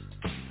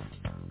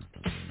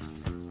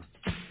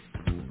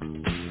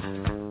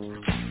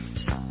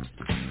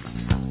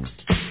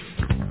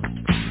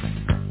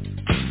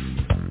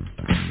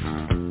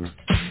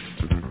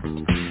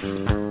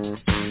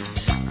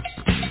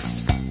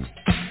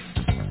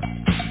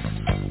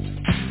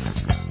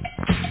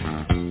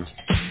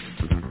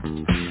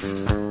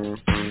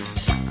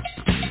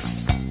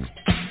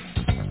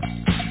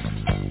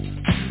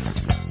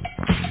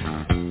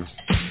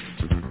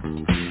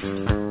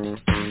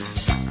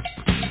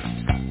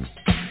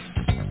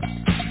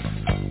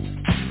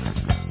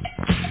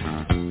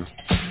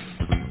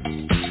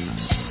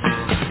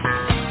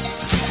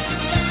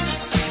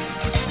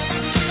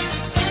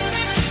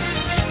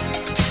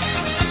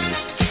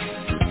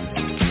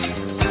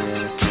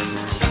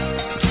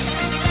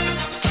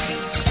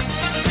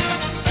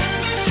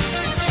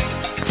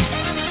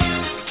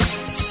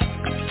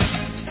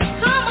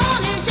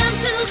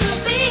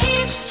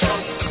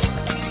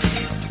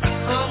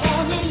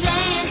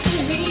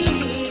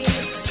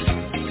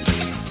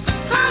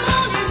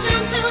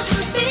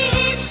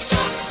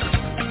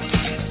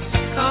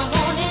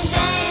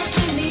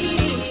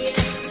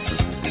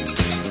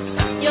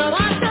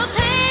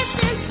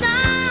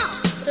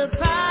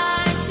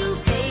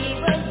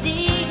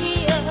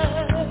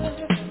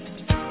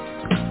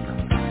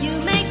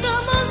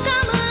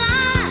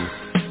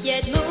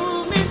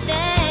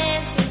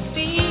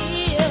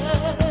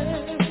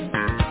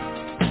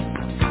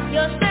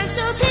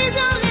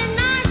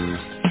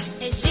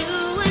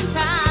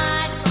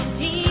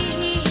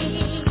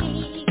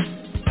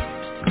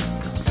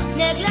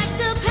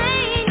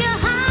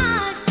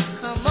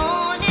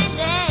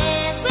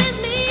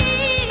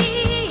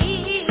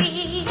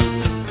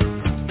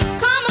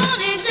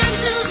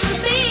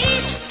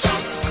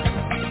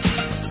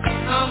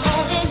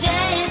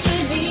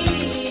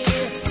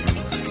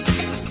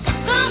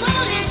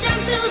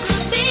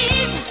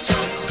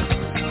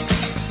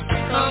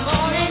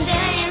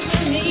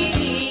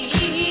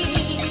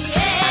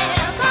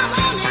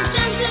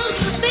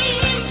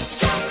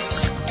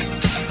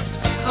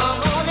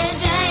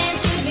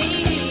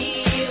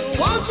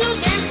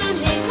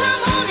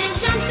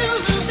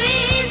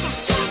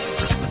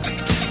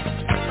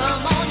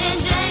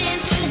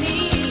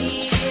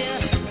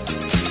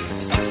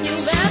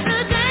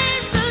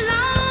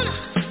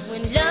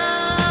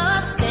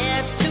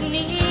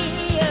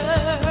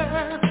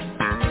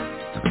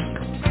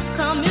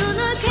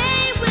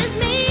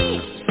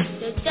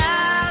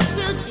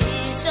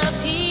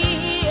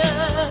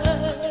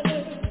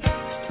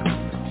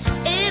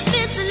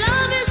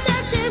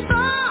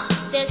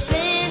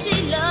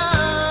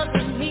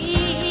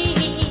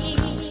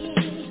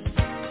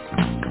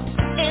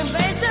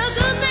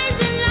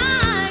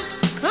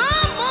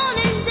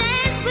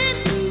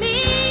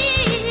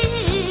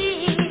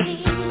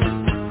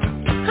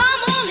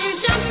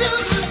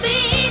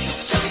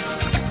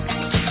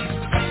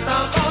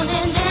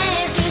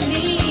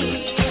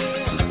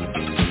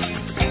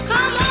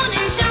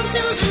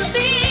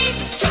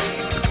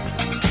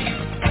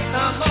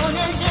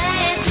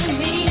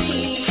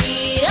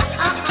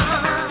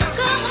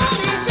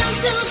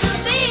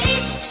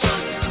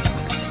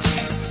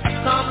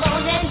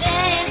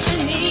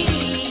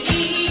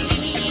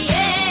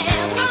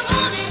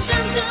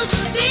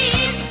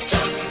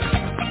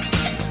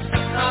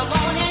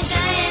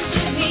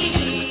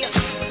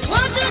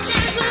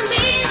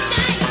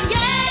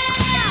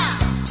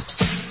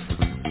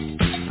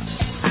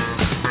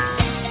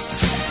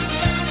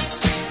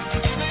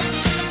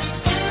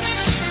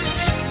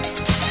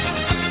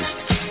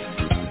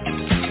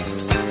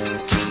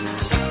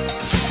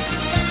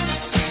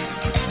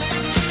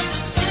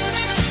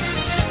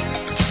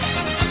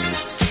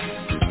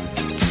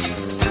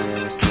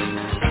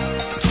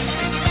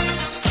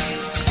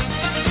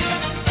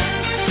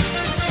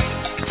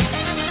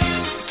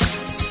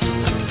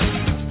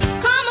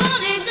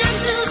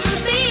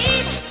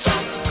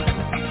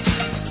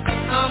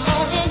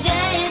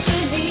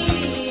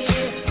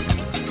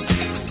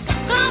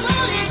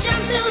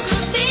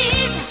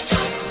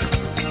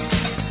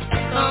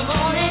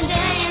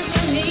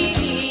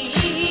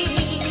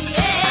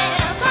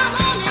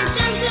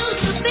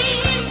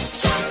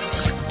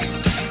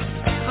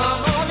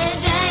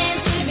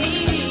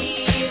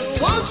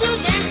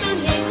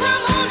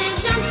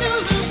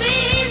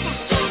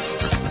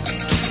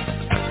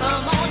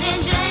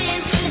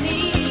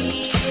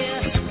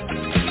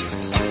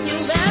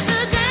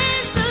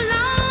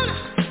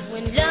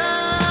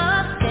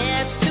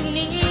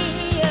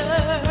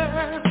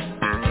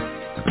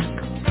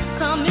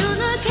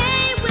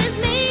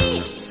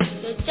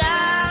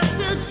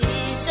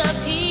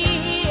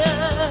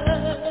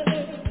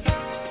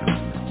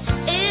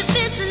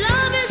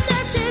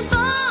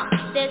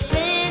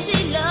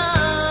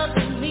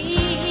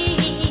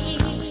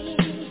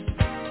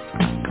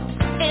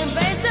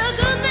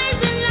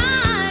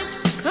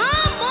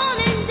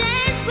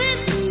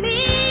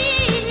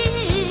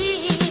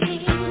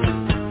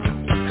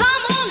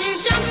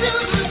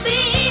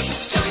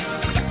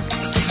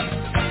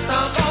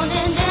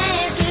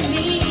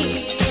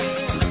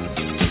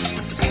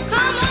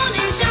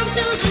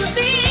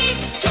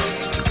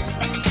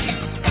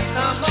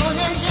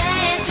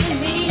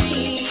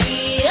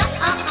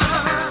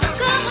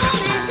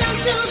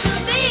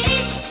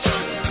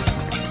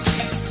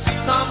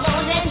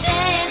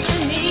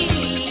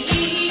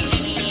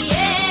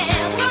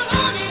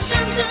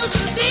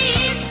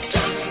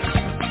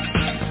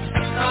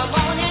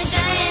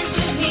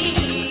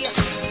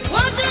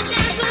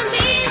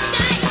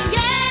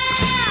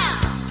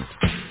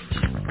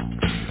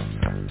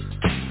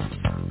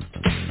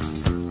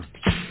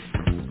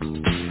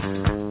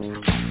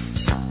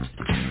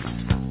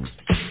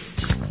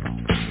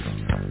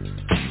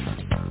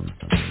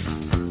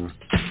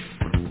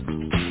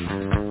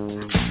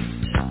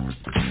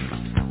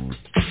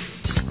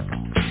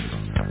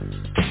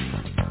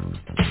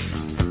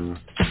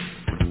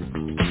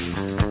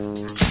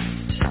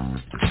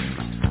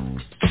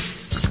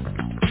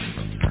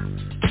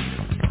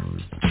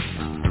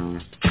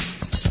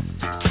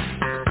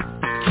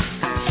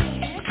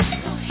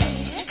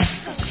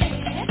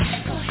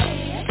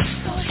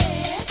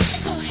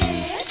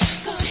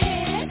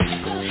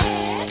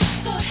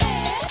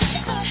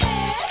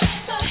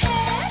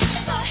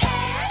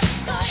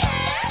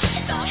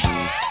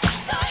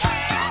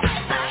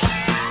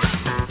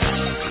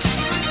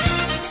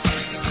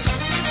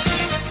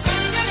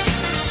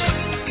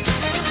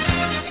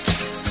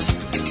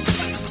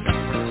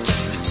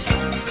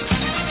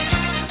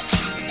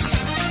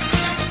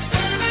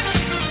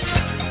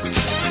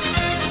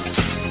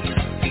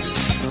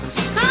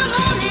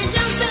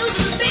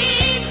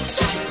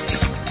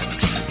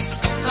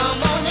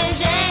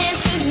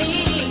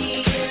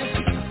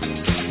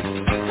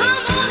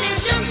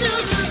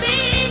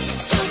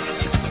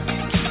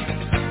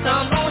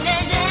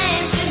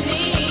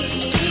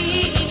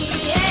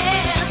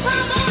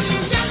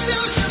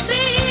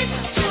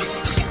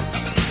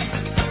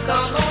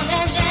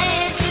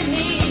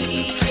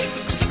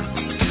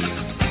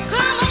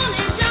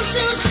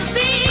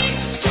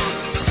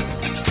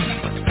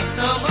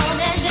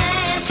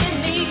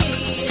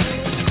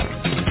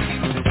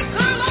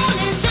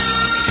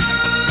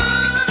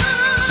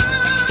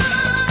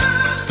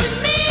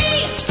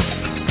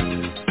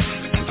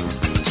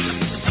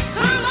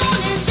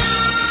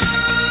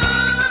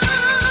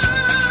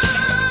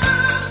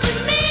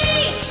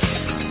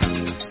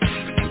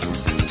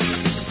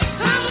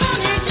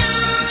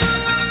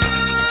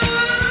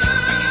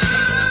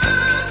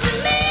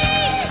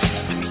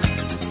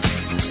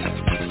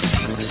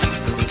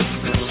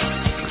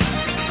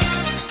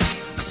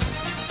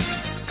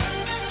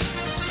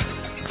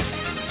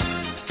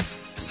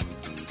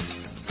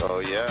 Oh,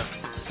 yeah.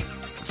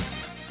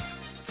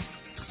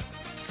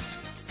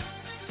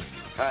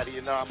 How do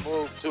you not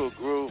move to a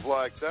groove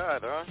like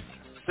that, huh?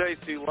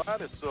 Stacey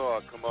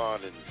Lattisaw, come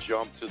on and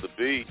jump to the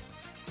beat.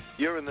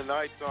 You're in the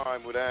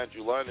Nighttime with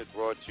Andrew Leonard,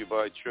 brought to you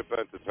by Trip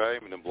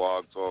Entertainment and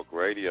Blog Talk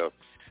Radio.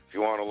 If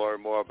you want to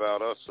learn more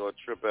about us or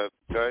Trip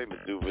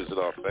Entertainment, do visit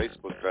our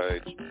Facebook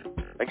page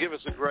and give us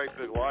a great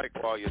big like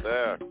while you're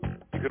there.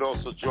 You could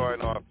also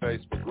join our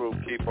Facebook group,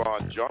 Keep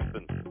On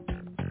Jumping.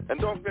 And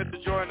don't forget to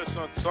join us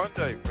on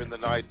Sunday for In the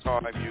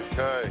Nighttime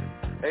UK,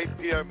 8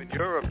 p.m. in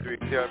Europe, 3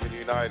 p.m. in the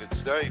United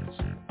States.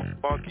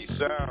 Funky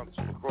sounds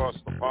from across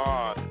the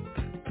pond.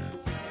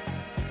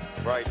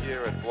 Right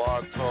here at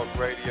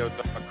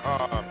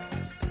blogtalkradio.com.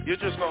 You're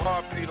just a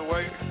heartbeat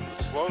away from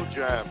the slow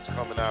jams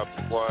coming out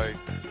to play.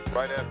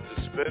 Right after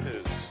the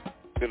Spinners,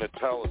 going to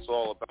tell us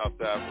all about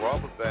that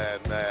rubber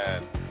band,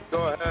 man.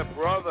 Go ahead,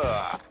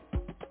 brother.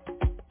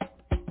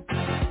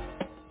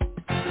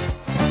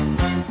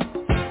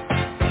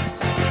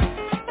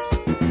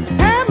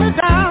 Hand me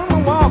down a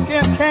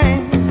walking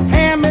cane,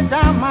 hand me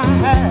down my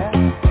hat.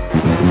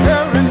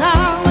 Hurry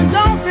now and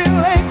don't be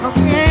late, 'cause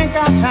we ain't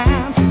got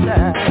time to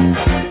chat.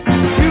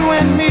 You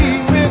and me,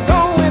 we're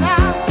going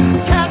out,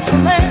 catch a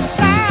late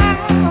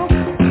sound.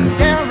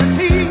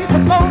 Guaranteed to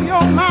blow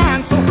your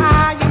mind so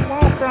high you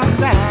won't come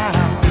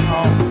down.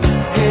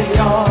 Get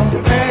on,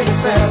 prepare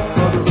yourself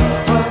for the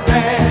rubber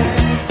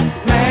band.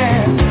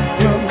 Man,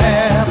 you'll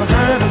never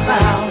heard a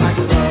sound like a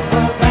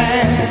rubber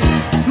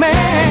band.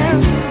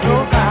 Man,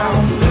 you're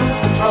bound to lose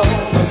control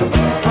when the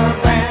rubber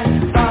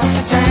band starts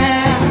to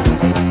jam.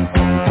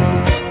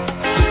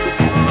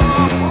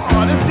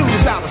 Oh, this dude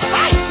is out of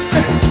sight.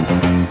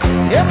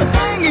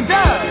 Everything he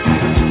does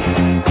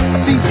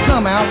seems to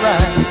come out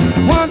right.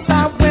 Once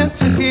I went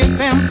to hear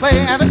them play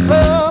at a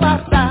club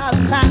outside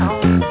of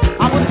town.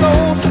 I was so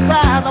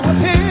surprised, I was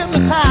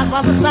hypnotized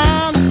by the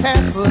sound the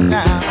cat put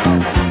down.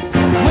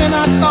 When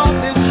I saw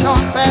this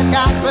short back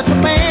out with the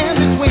band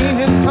between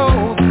his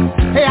toes,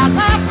 hey, I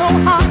laughed so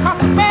hard, cause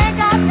the man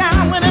got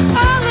down when it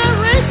finally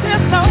reached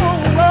his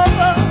toe.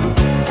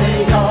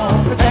 Hey,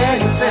 y'all, prepare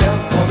yourself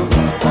for the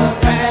rubber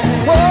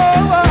band.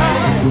 Whoa,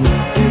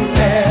 you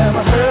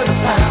never heard a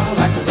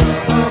sound like a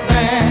rubber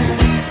band.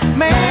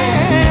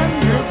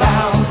 Man, you're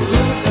bound to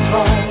lose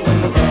control when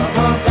the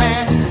rubber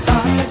band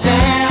starts to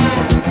jam.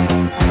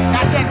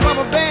 Got that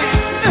rubber band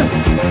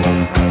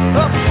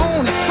up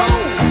on his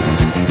toe,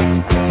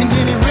 and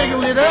then he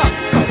wriggled it up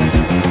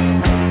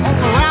all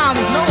around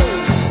his nose.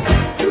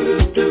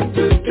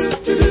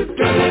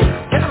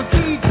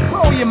 Guaranteed to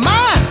blow your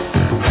mind.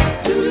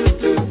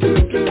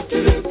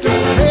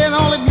 Playing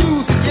all his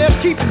music,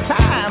 just keeping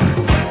time.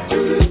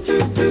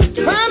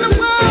 Find the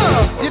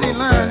world. Did he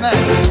learn that?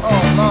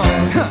 Oh, Lord.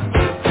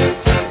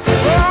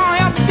 Well, I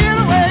have to get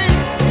away.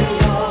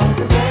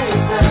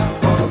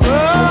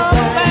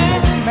 Rubber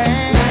band,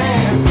 man.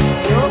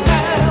 You'll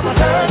never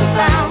heard a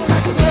sound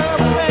like a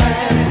rubber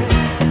band.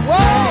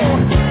 Whoa,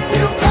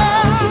 you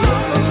got to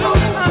lose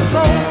control.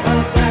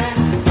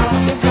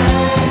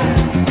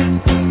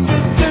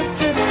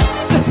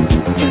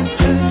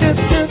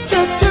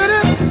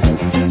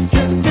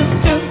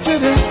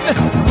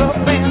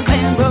 Rubber band,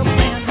 man, rubber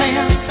band,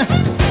 man.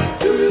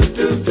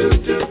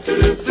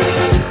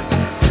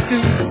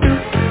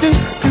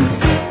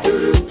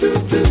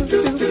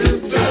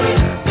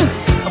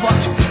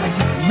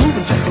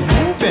 Moving, just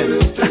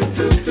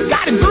moving.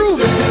 Got him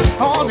grooving.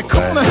 All the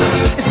corner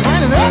is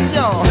lining up,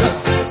 y'all.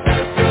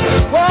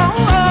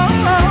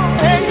 Whoa,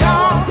 hey,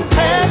 y'all,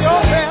 prepare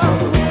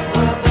yourself.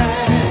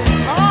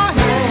 Oh,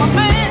 here's my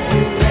man.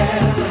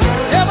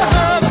 Never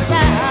heard a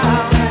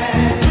sound.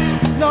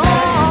 No.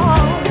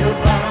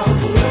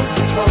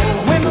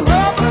 When the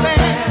rubber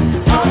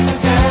band starts to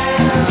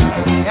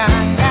jam.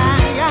 Yeah.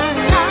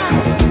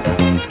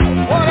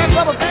 Boy, that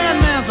rubber band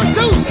man's a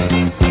deuce.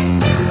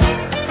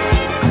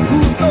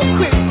 Who's so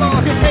quick,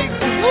 Lord, he makes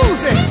you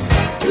lose it.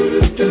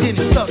 And then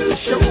he stuck his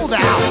shoulder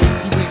out.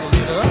 He wiggled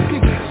it up, he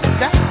wiggled it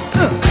down.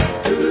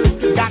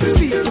 Got the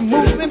feet to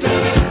moving.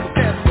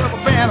 That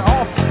rubber band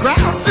off the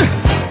ground.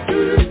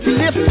 He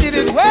lifted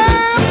it well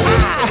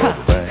high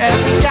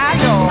as the sky,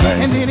 y'all.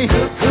 And then he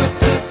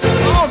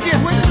oh, get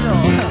with it,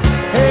 y'all.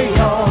 Hey,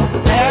 y'all,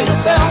 prepare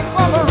yourself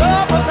for the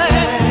rubber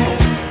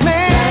band.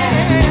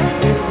 Man,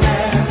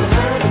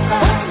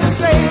 what you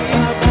say?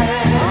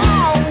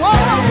 Oh,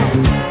 whoa.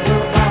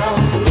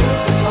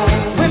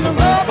 When the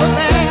rubber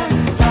band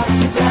starts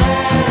to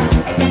jam.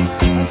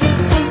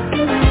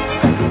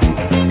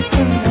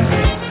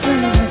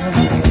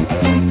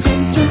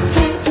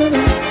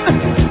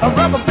 A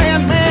rubber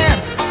band man.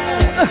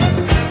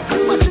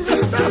 What you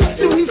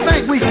do we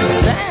think we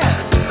can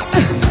dance?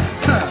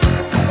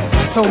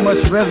 So much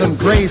rhythm,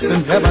 grace,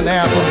 and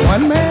debonair from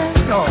one man.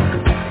 Oh.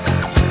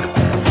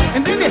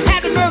 And then he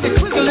had the nerve to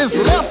twiddle his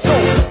left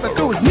toe, but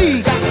through his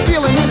knee, got the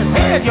feeling in his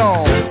head,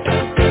 y'all.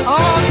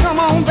 Oh, come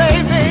on,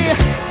 baby.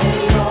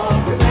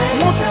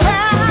 Won't you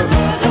try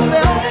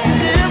yourself to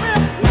hear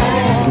it?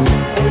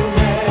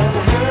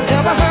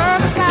 Never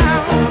heard a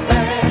sound.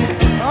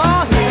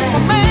 Oh, he's my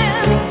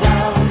man.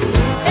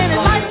 And he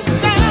likes to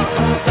dance.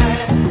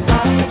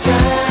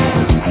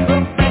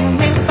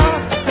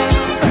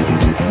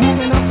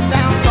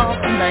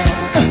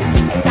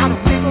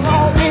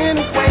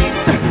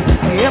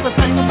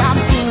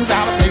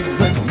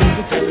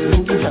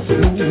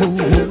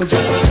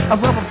 A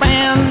rubber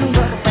band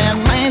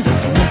man,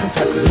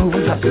 just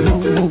moving, touch,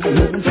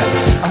 moving, touch.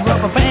 A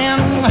rubber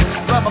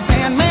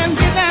band man,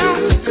 get down.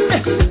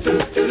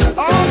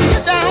 Oh,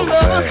 get down,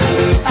 brother.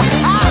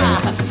 Aha.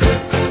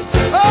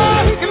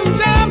 Oh, he can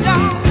jam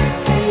down.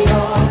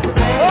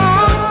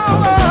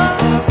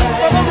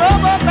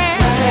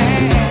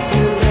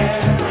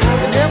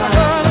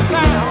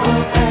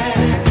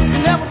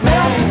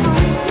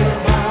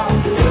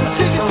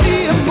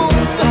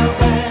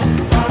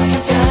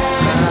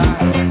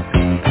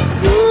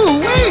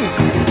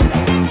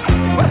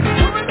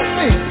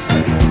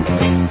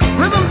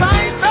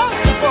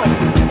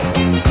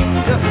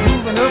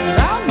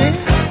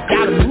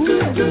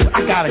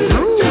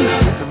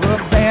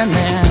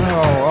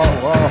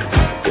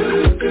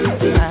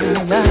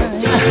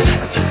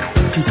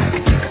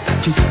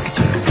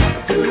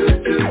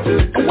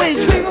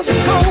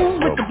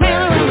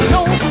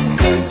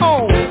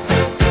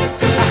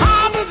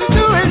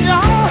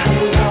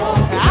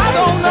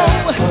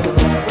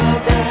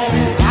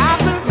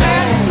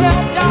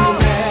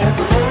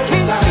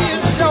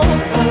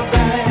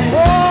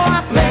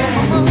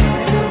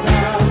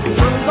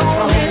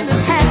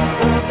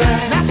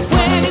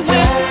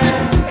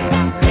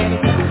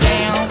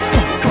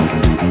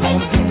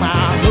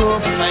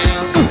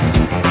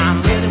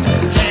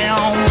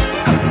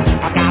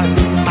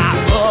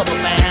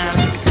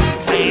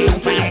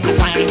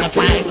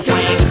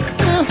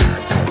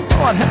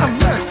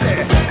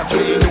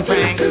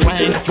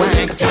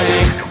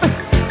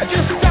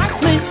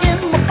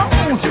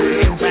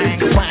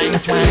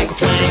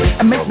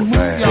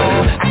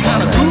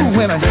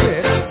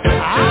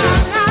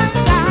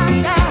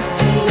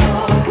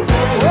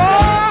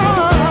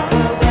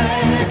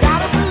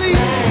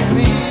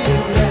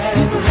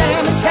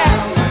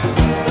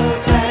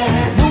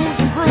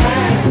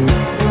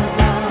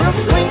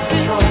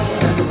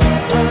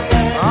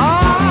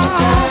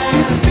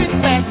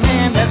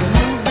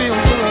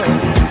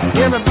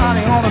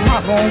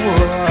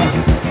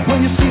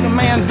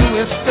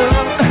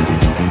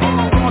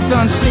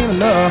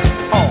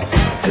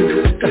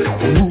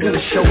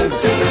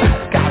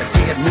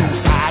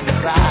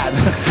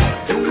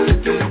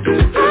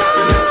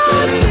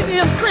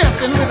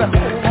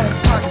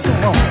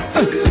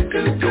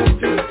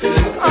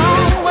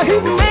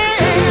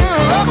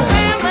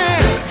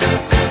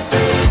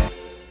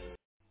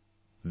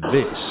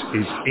 This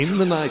is In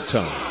the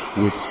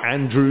Nighttime with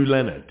Andrew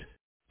Leonard.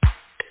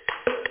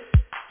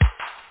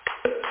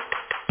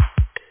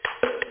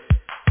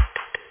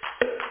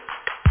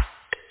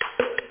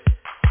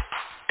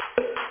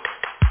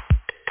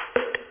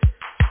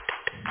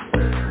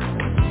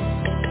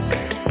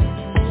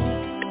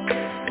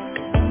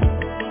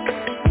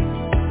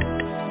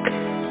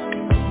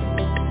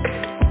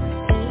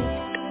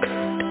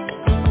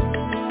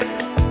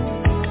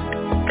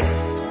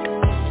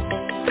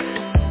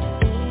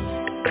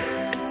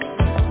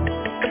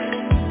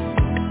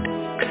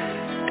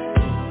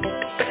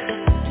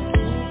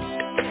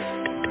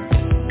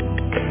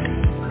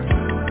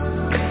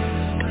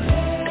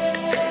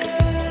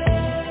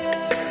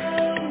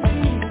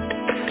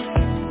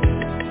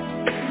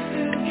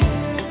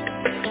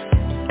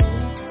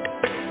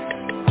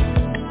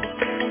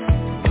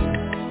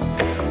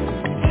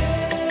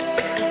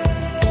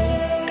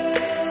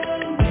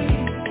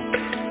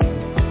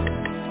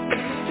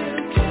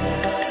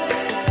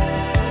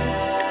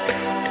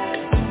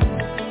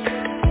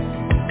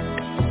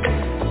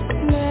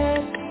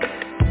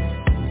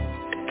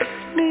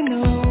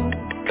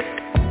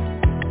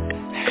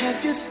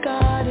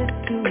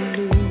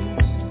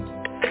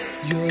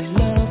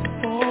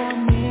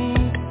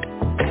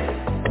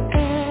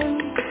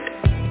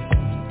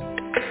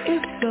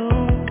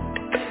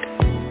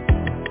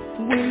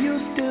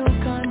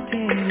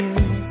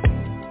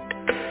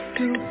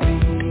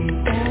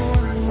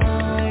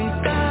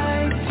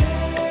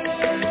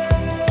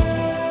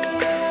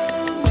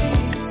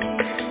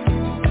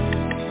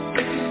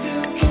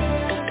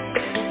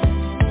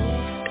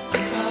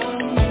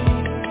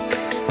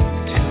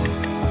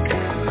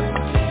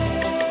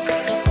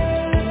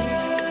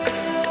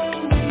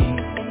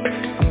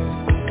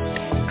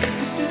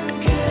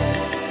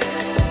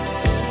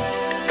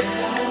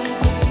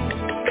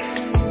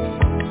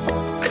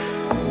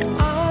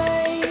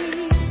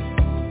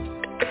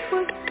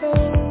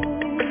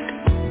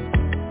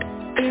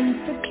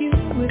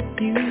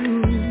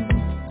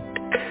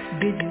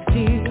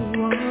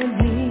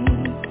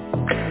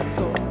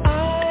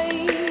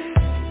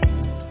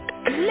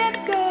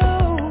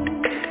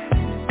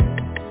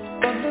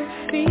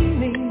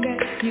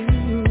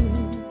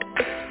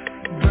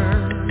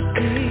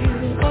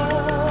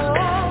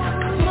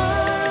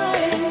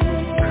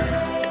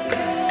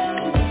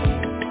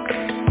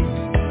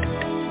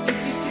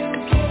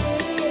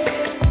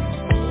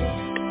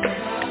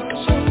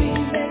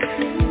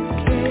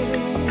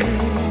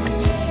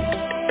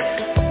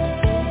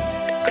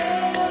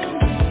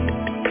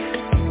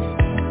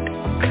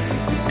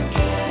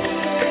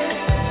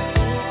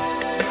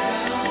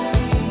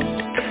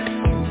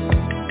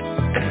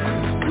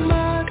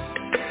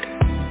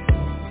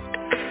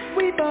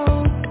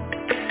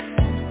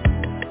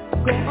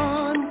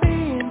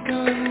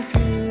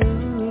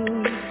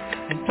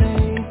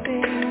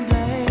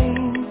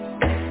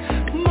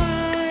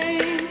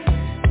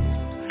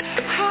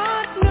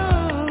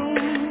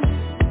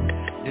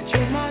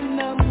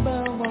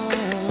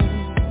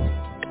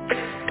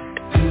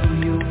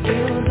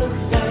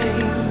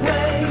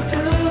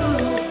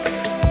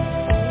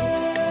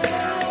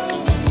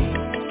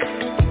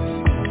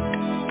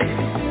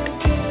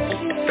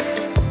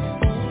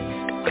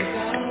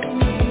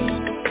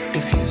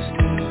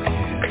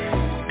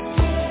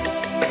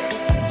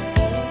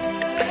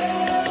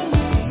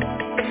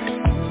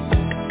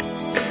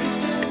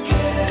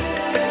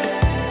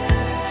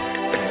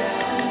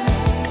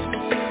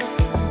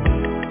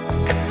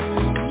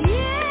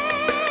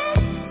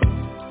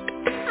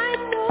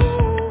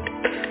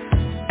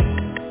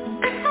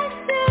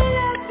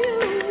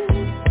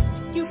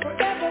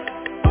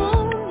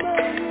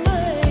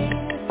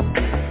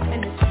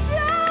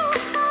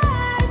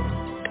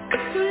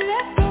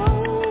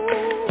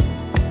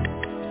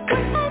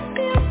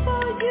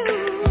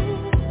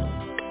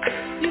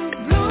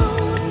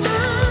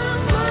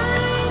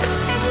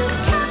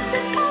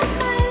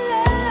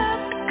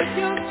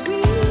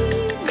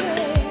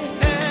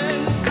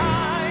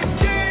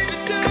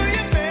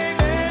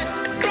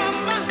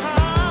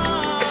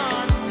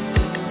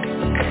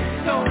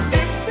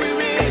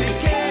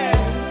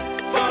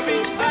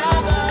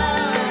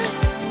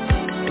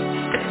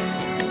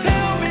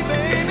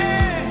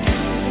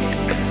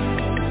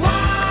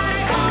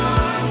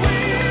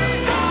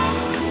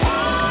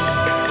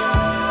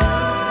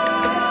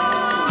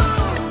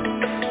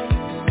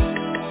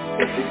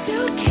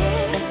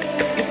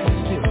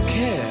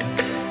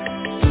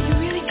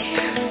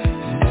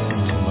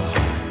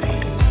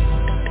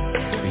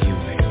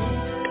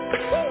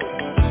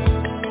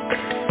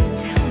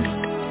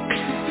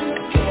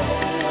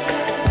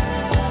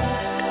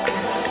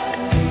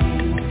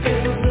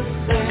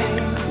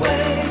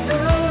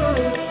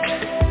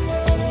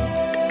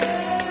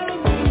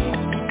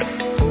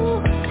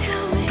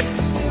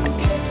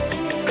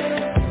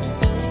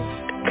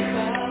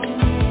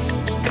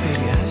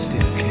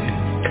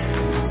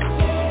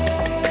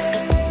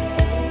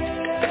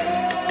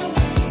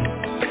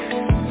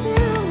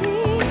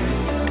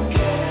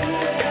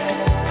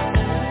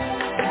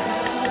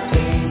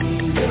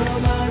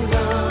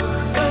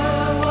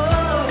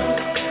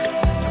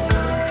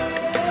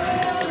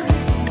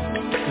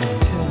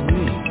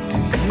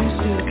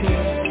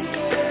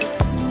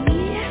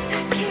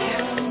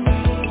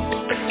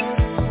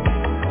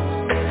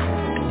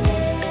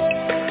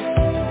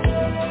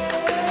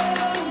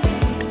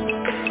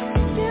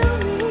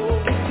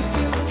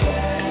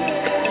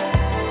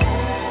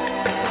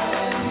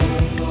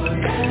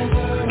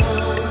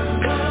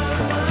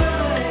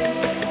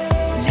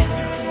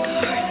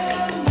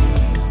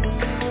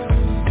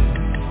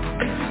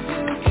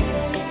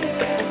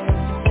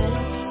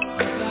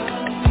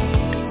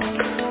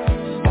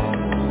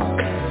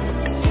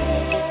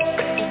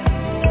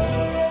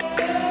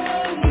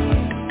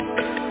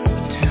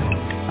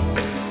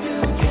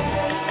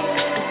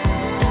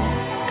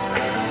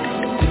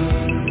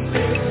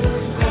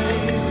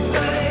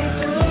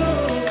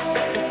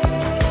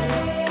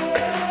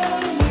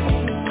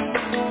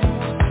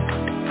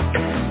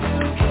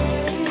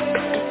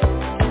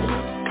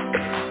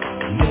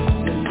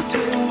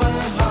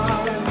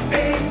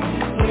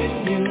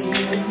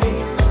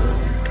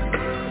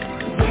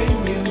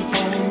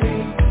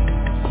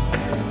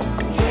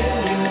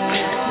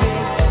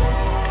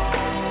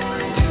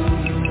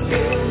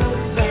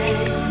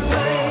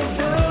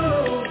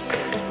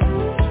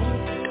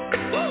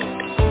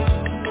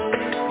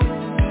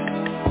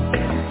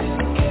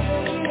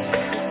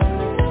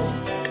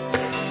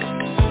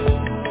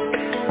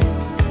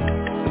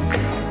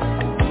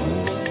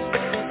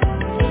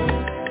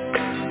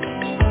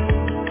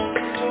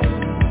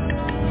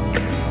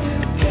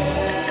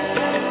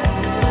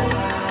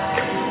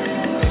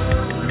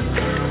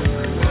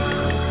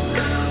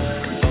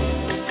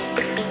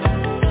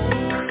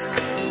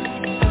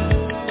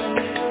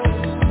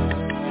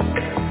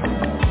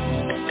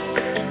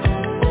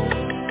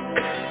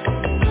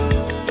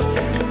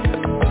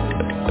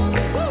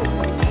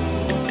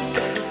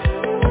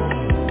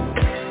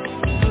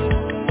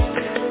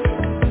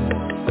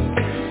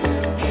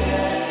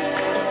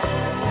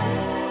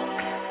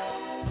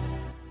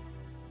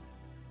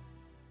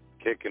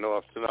 Kicking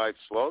off tonight's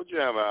Slow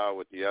Jam Hour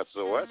with the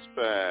SOS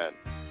Band.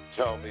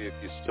 Tell me if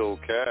you still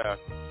care.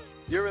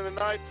 You're in the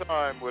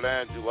Nighttime with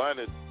Andrew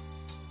Leonard.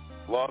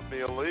 Love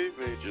me or leave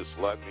me, just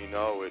let me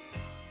know it.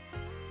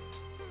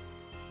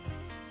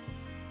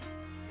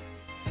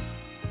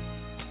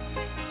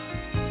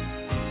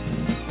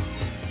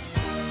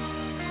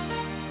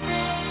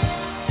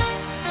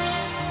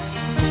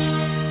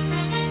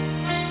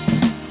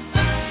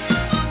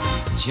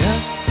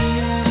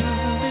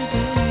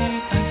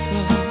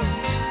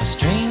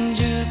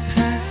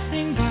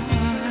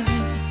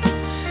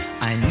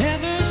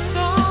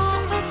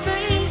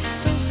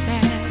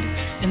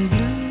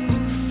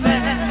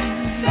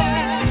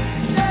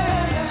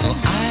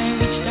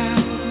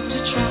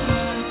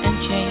 And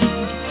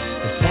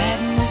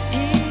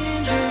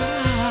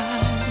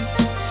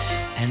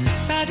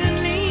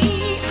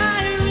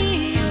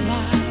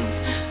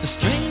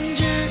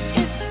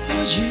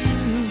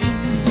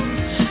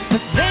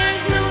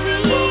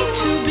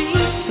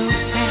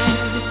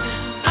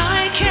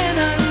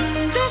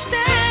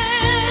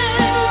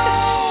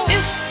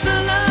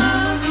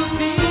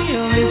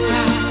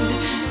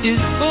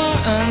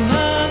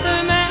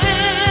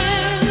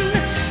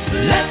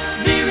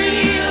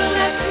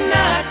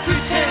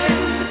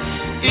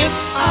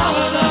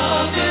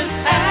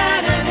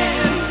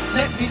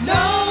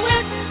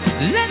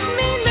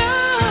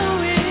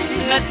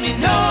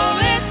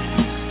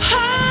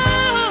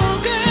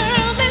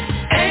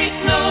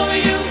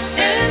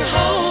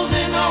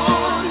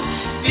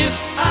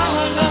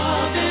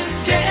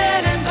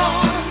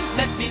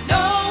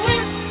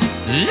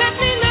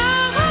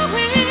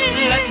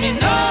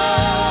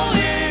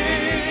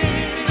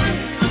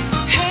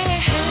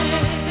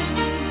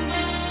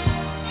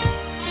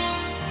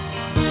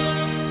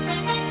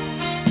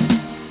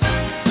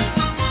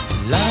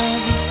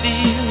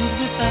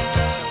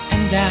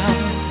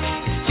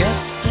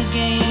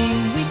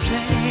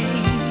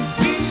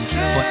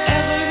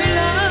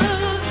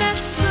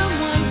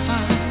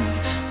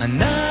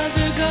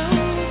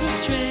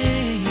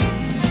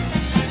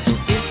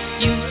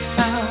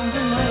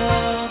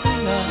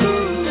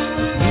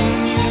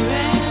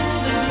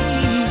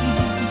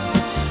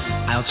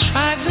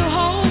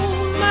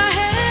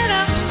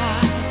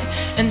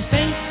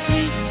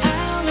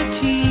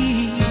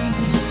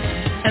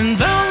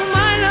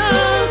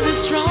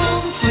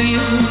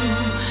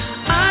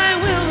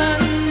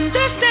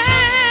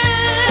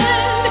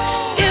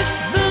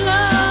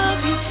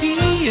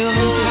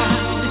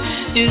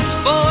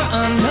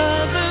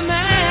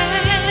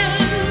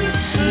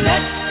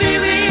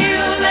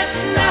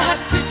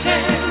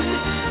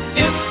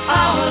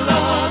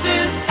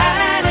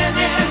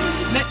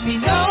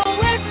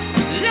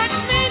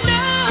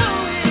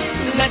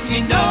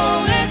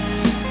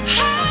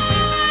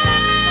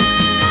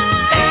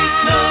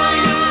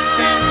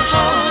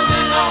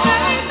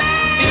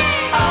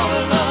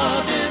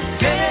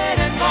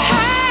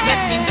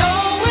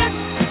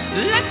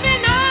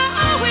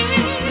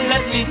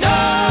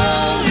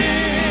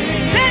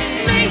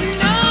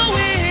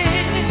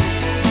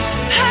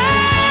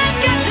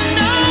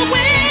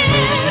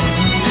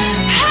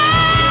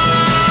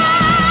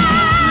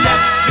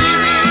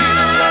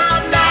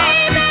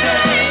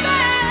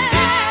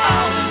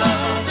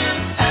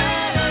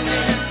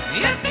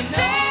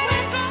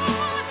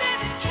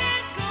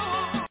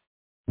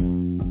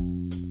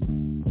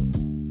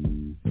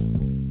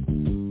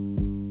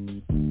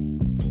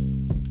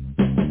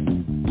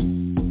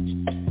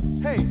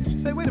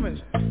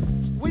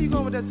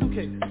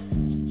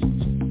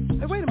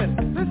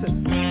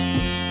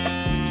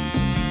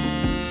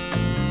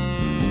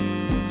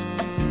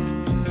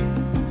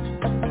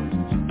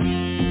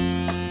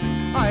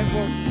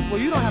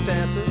have to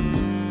answer.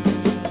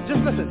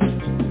 Just listen.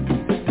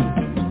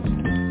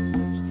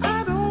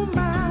 I don't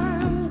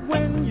mind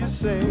when you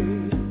say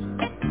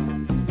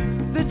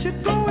that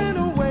you're going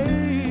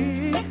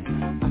away.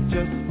 I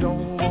just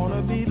don't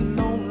wanna be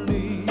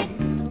lonely.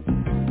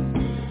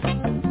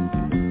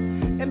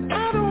 And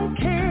I don't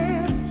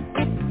care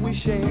if we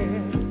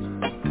share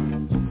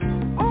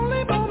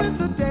only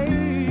moments a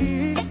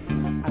day.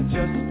 I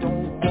just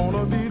don't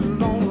wanna be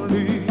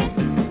lonely.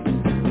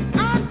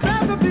 I'd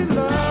rather be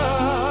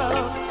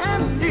loved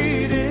and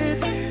needed,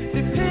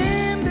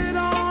 depended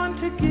on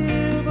to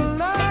give a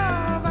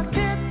love I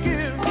can't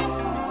give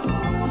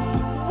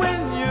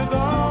when you're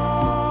gone.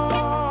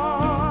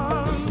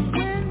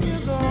 When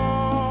you're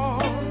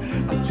gone,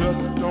 I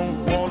just don't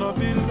wanna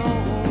be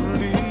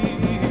lonely.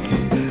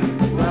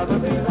 I'd rather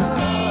be loved.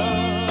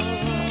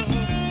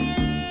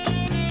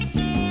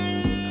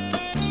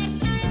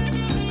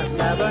 I'd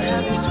rather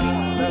have your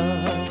sweet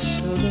love,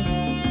 sugar.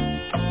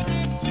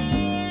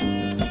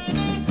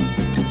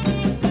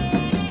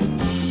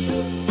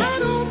 I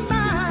don't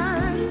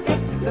mind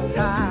if the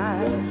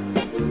tide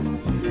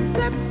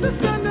sets us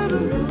under the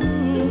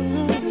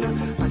moon.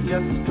 I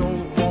just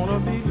don't wanna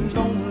be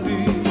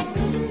lonely.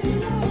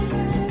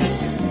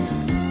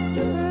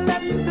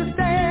 Let the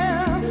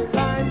stairs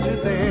find you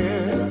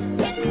there,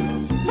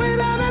 way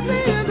down at the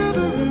end of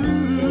the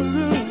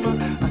room.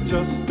 I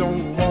just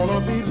don't wanna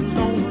be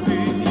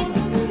lonely.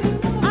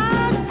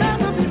 I'd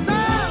rather be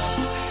loved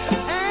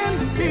and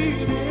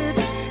needed,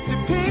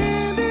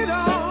 depended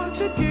on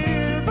to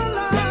give a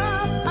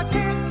love I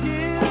can't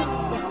give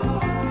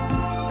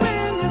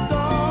when you're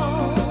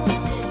gone.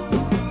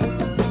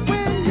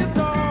 When you're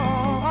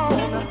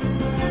gone,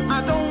 I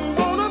don't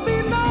wanna be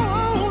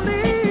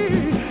lonely.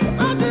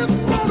 I just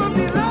wanna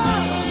be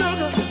loved,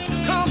 sugar.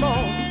 Come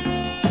on.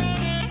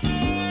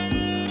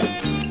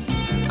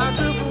 I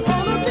just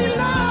wanna be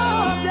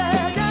loved,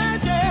 yeah, yeah,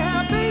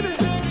 yeah, baby.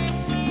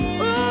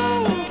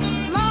 Ooh,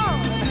 Lord,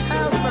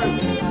 have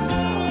mercy.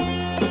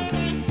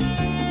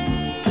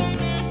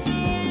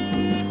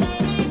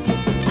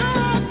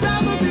 I'd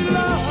rather be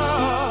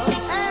loved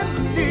and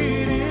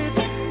needed,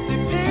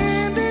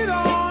 depended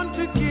on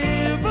to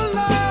give a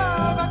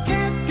love I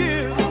can't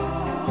give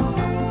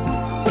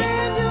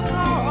when you're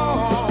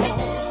gone.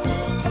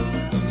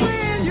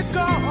 When you're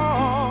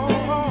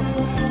gone,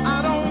 I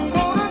don't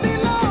wanna be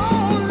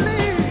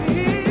lonely.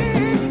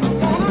 I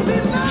wanna be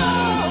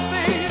loved,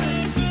 baby.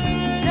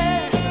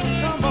 Yeah,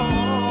 come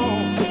on.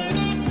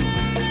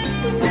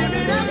 Give me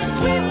that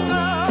sweet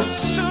love,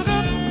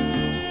 sugar.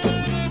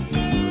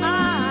 I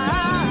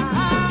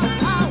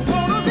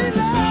wanna be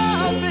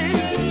loved,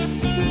 baby.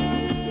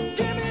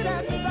 Give me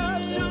that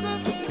love, sugar.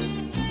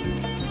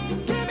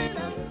 Give me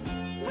that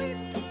sweet,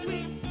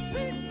 sweet,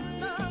 sweet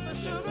love,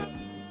 sugar.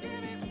 Give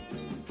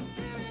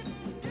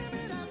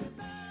me that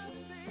love,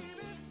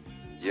 baby.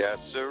 Yes,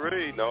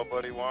 sirree.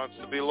 Nobody wants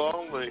to be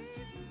lonely.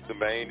 The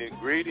main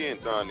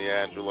ingredient on the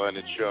Andrew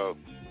Leonard Show.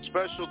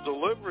 Special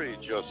delivery,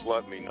 just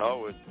let me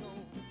know it.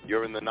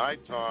 You're in the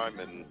nighttime,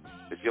 and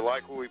if you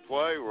like what we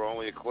play, we're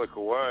only a click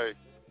away.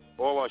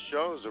 All our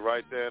shows are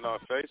right there on our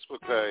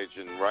Facebook page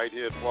and right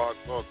here at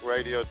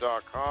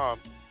blogtalkradio.com.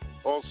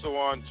 Also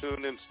on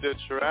TuneIn,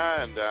 Stitcher,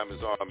 and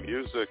Amazon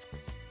Music.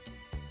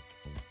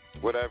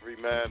 What every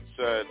man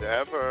said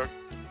ever,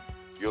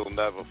 you'll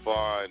never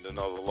find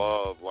another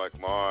love like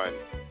mine.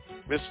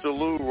 Mr.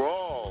 Lou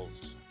Rawls.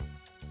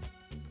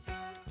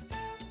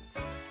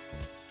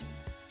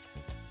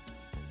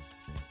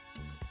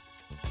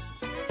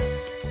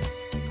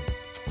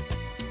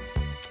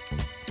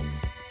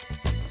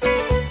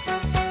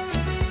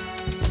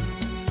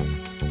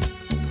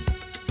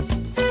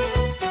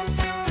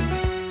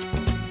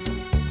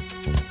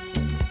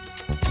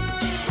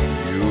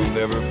 You'll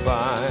never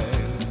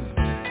find,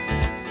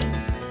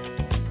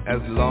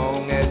 as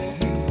long as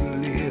you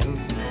live,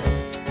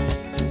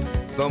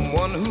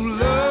 someone who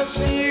loves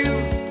you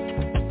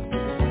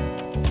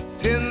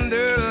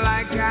tender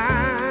like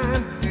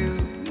I do.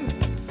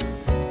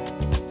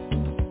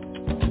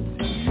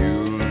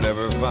 You'll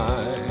never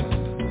find,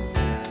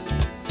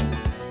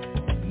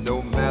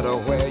 no matter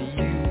where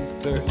you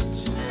search,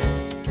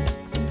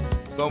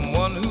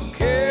 someone who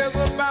cares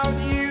about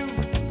you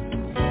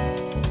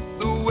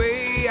the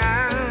way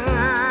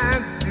I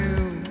do.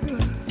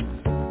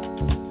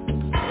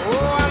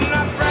 Oh, I'm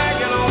not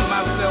bragging on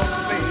myself,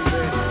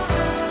 baby,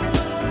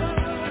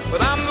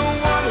 but I'm the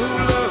one who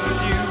loves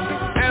you,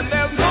 and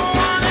there's no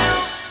one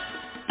else,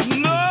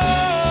 no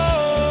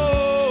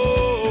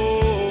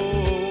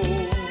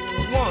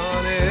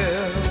one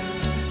else.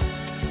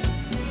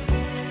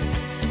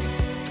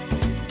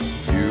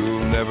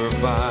 You'll never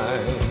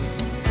find,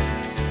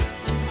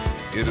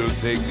 it'll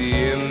take the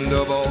end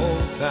of all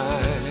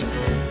time,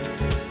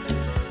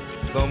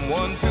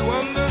 someone to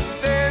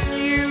understand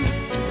you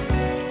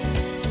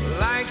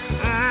like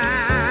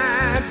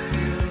I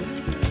do.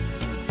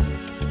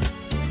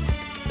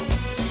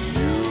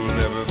 You'll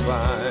never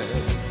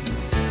find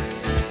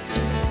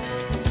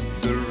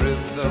the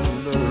rhythm,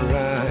 the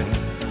rhyme,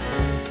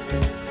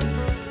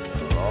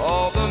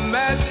 all the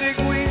magic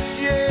we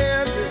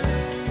shared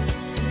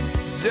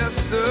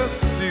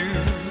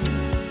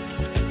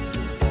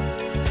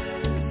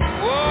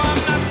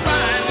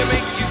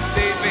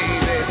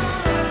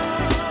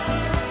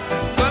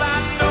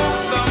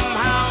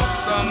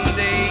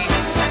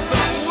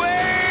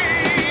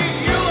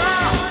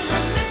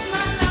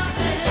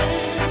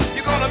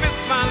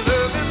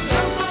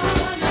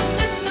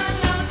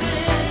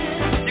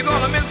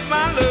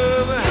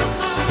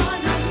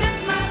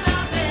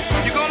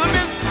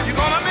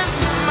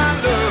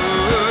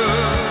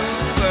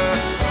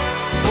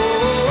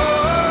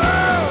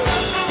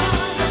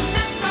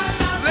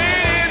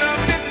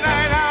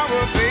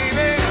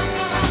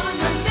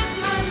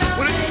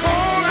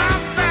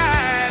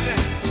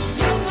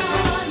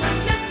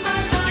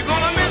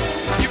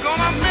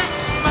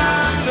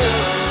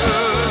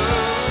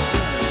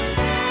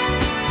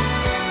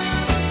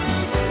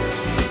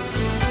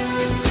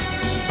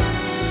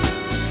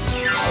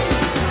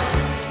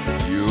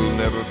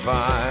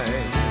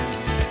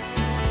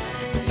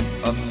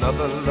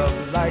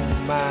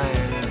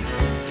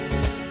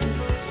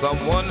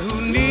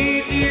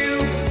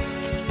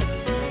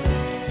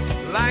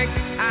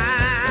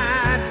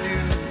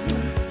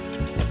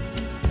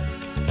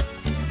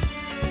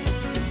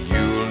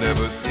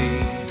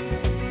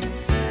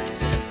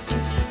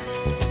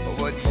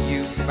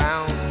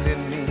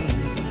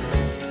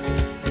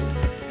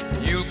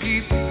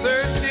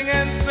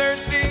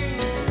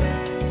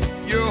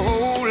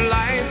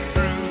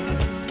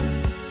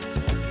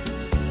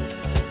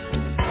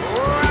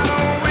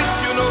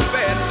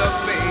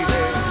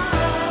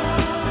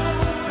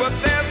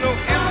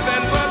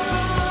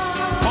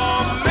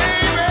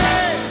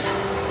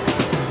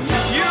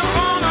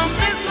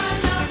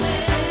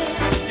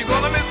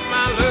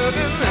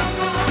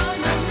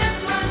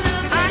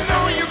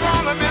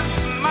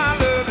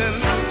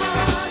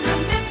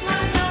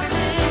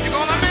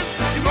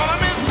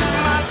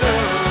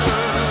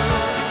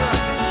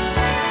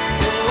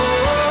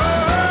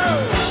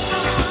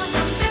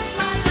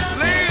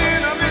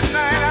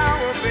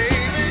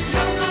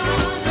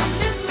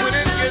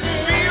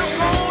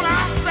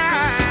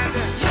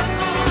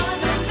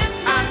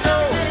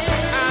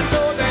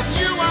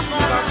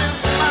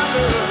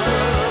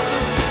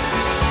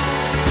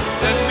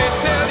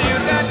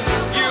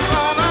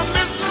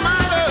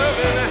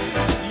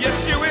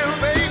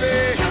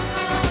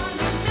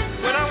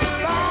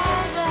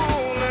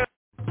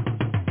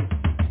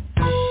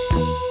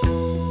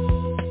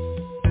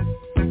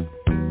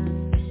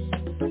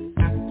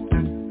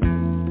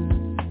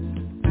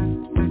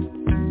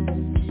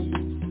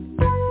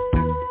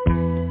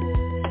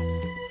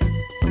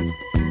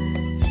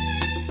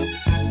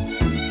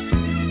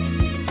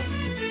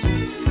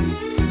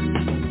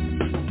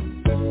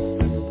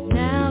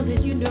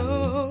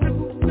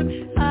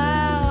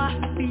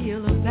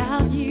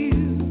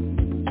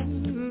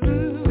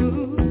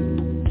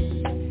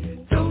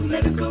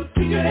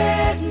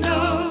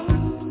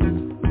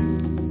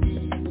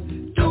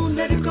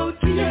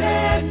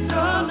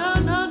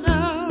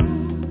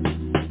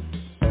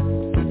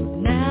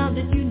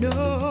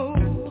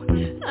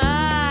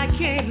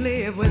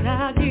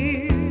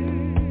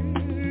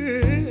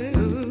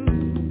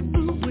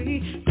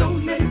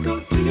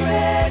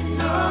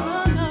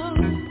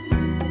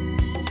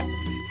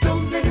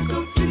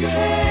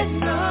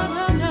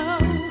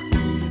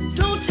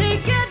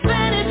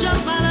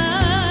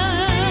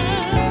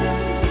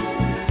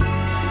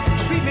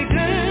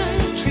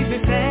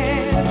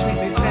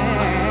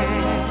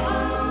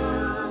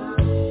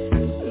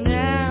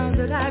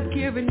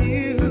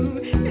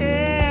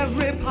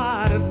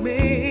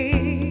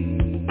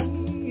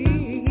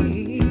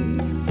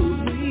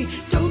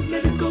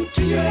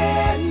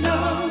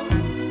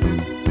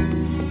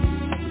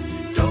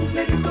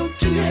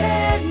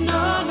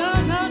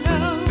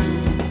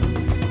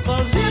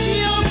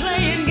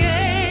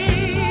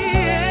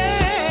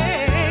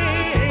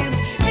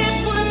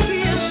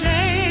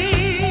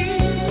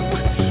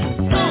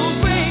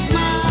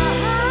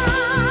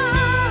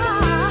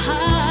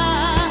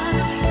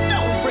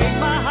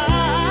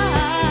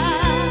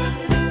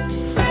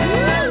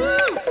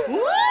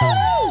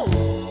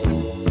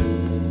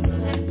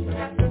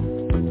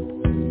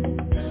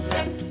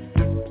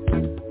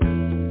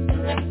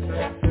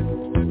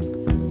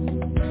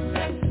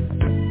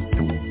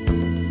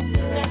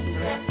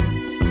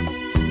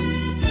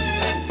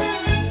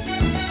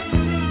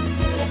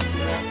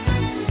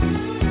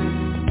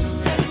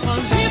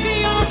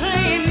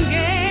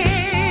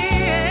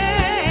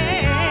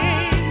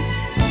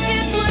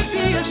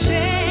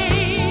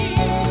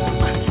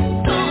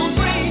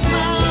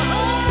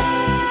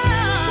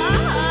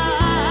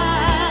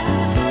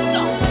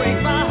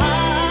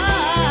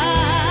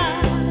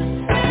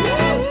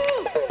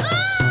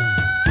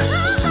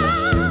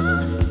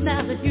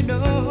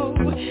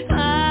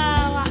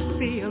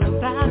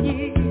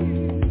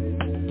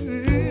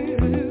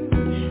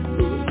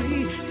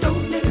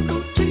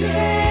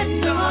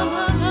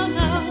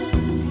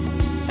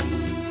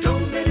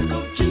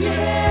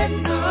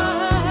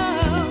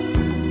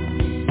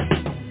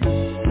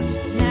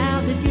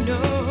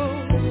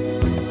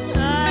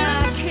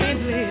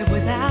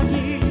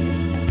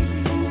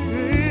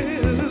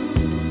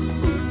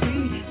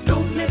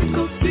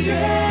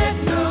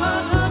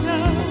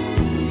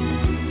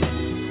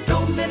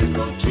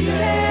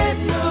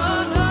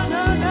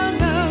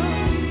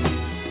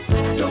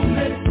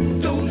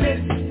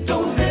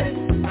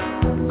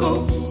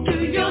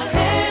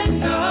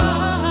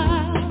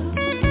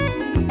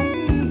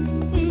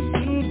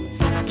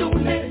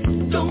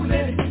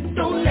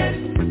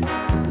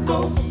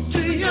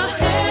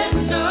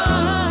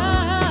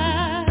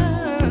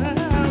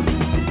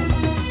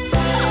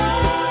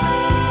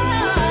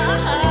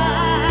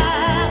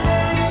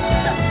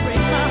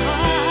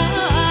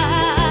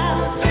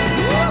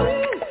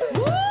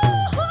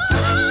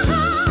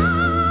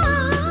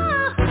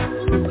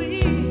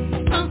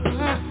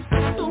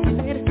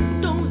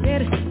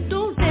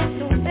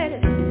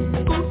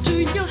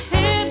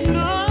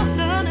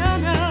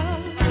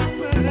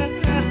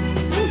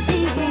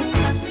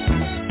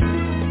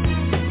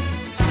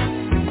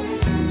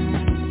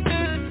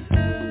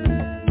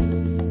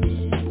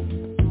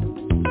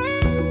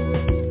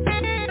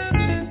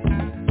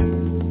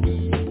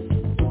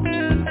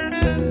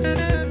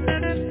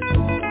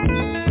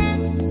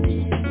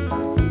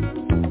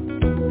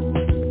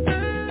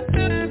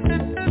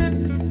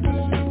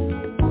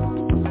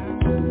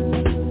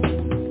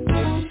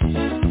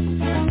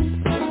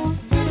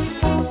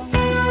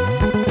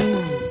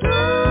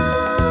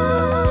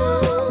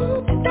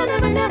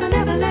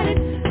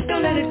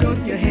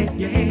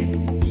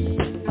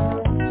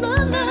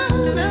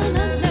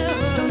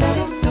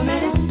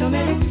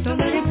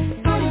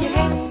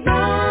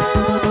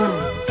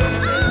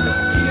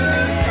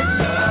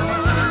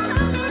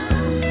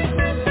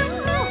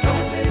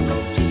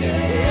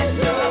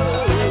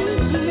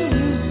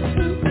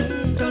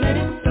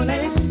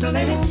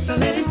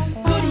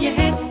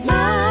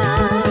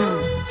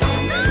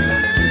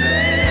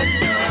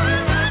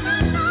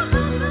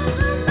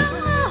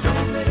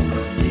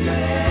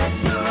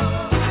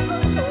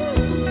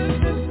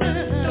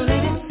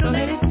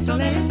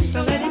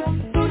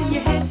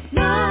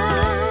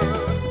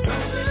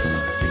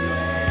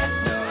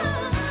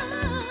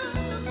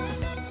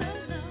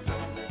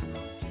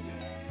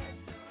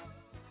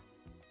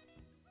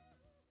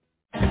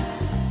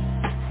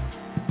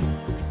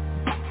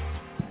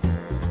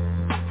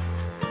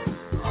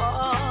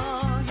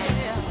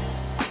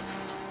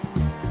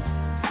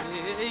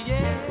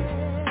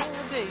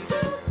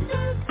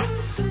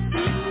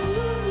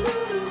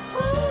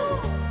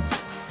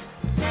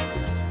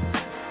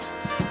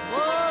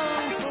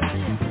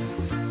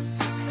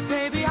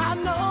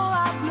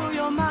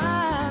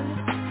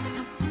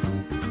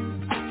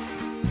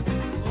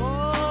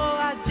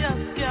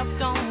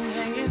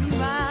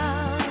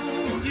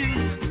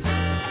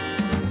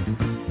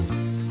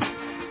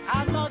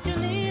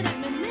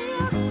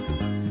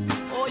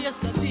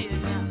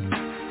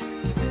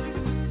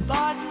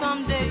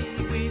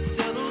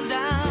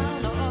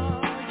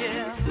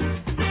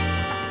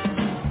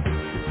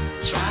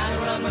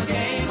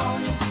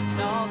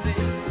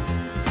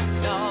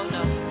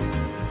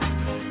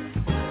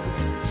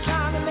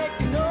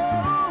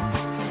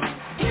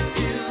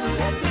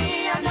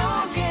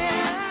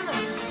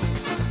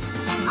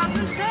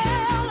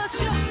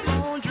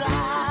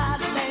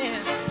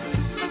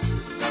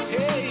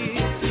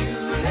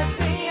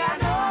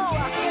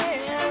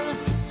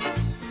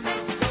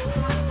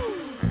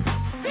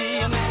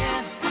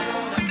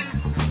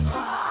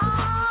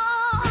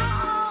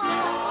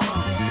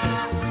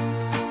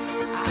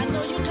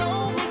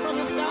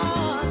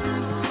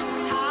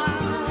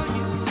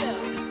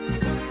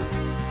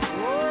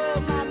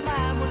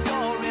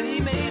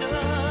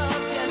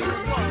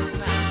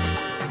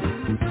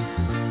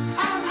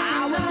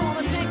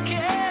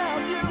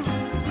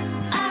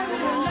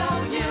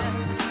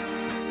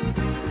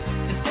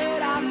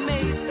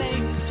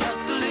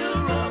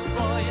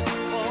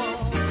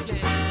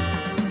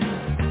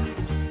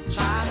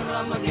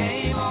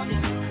on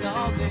you,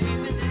 no,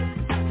 baby,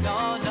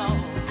 no, no.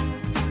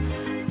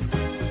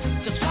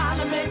 Just trying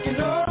to make you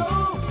know.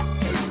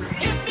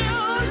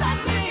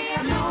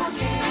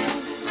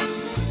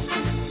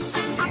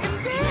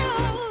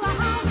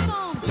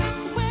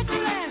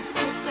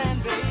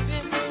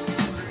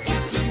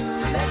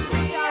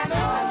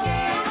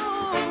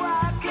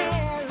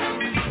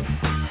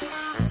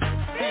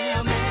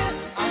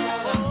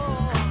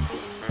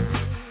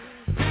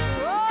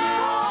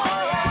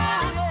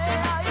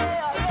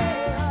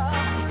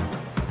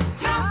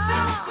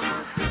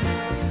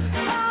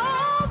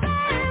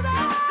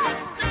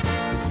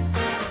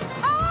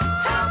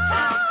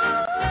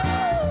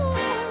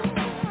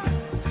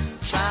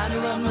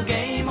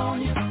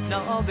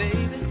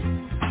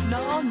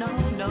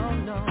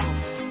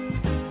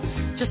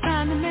 Just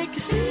trying to make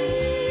you see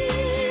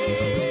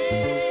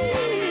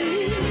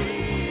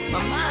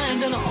my mind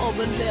done all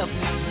but left me.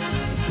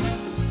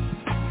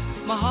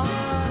 My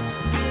heart's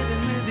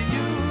living with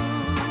you.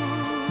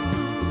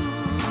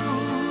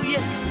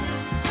 Yeah,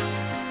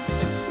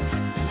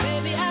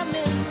 baby, I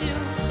miss you.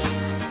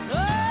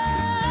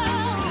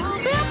 Oh,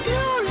 if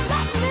you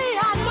let me,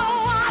 I know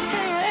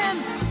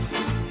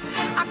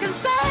I can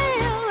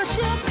sail a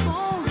ship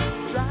on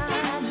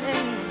dry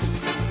land.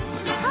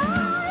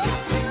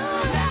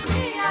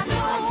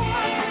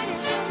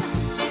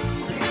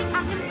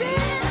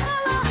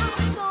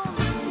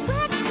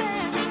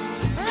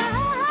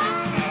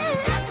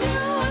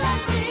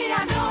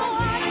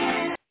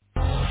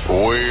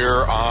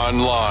 We're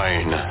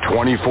online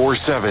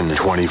 24/7.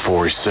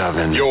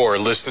 24/7. You're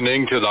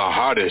listening to the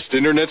hottest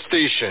internet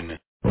station.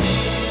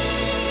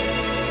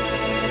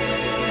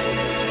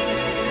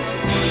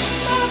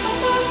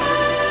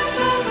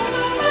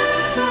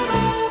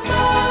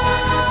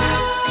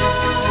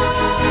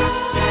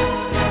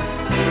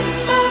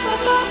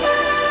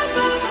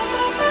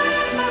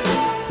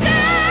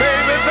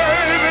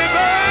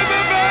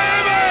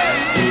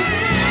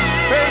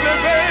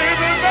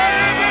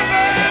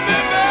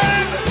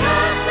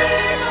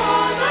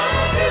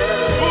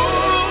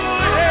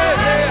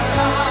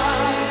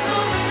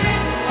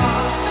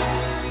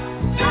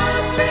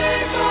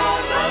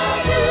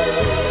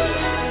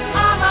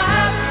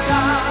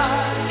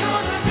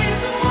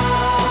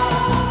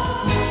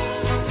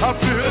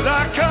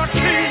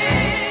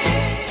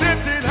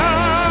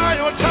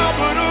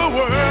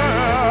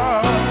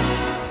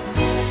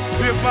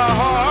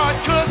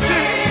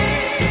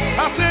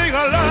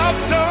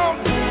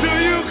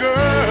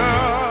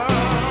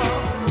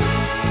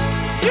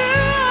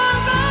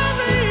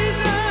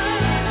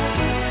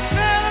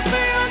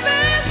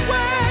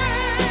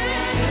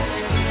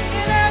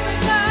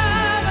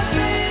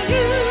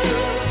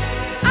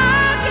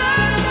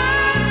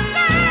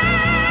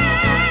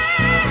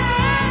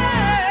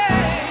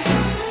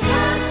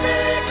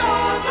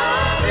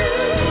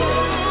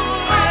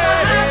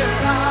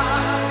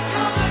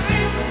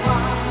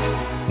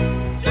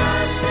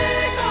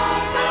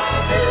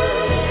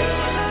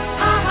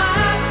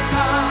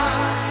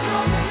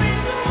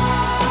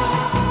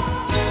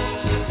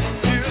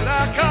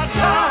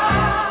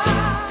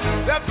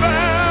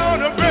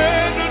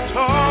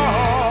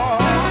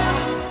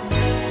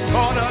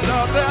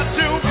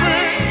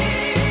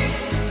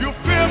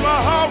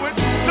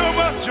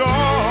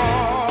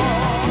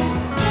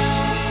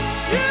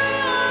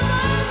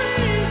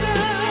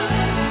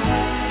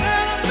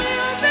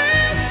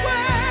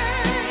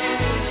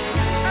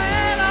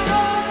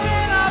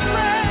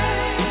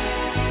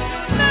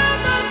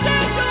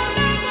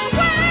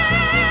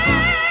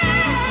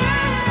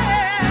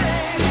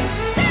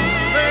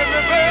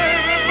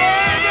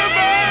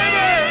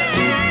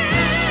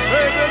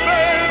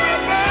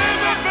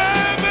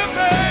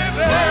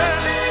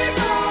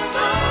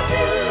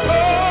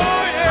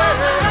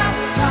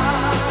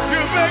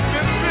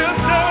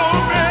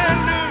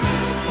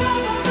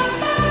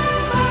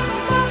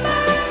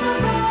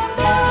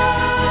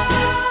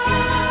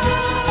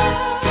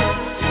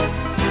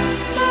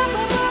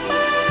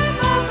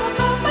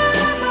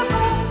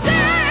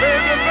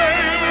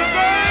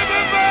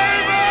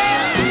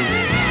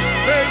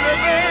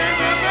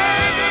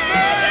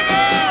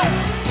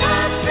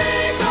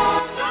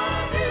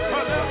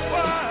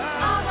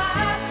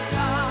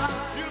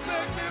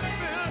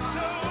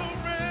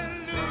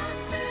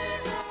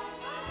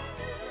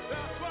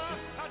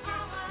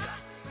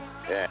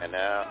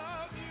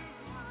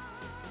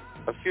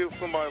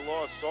 From my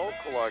Lost Soul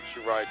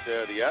collection right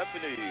there, the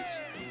Ebonies.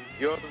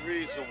 You're the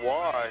reason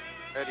why.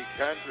 Eddie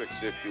Kendricks,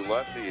 If You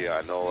Let Me,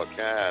 I Know I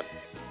Can.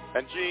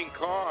 And Gene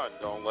Kahn,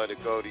 Don't Let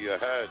It Go to Your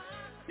Head.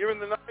 You're in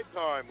the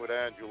Nighttime with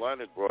Andrew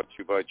Leonard, brought to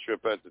you by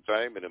Trip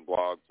Entertainment and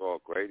Blog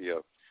Talk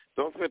Radio.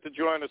 Don't forget to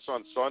join us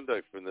on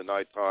Sunday from the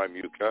Nighttime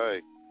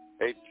UK,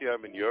 8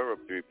 p.m. in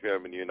Europe, 3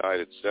 p.m. in the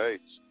United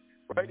States.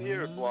 Right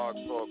here at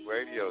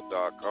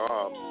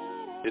blogtalkradio.com.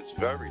 It's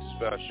very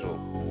special.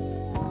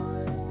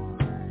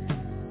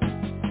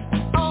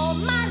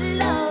 My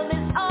love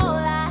is all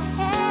I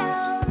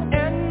have,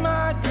 and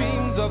my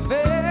dreams are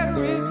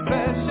very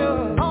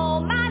special. All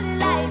my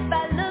life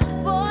I look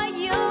for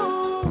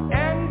you,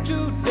 and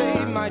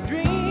today my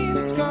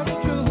dreams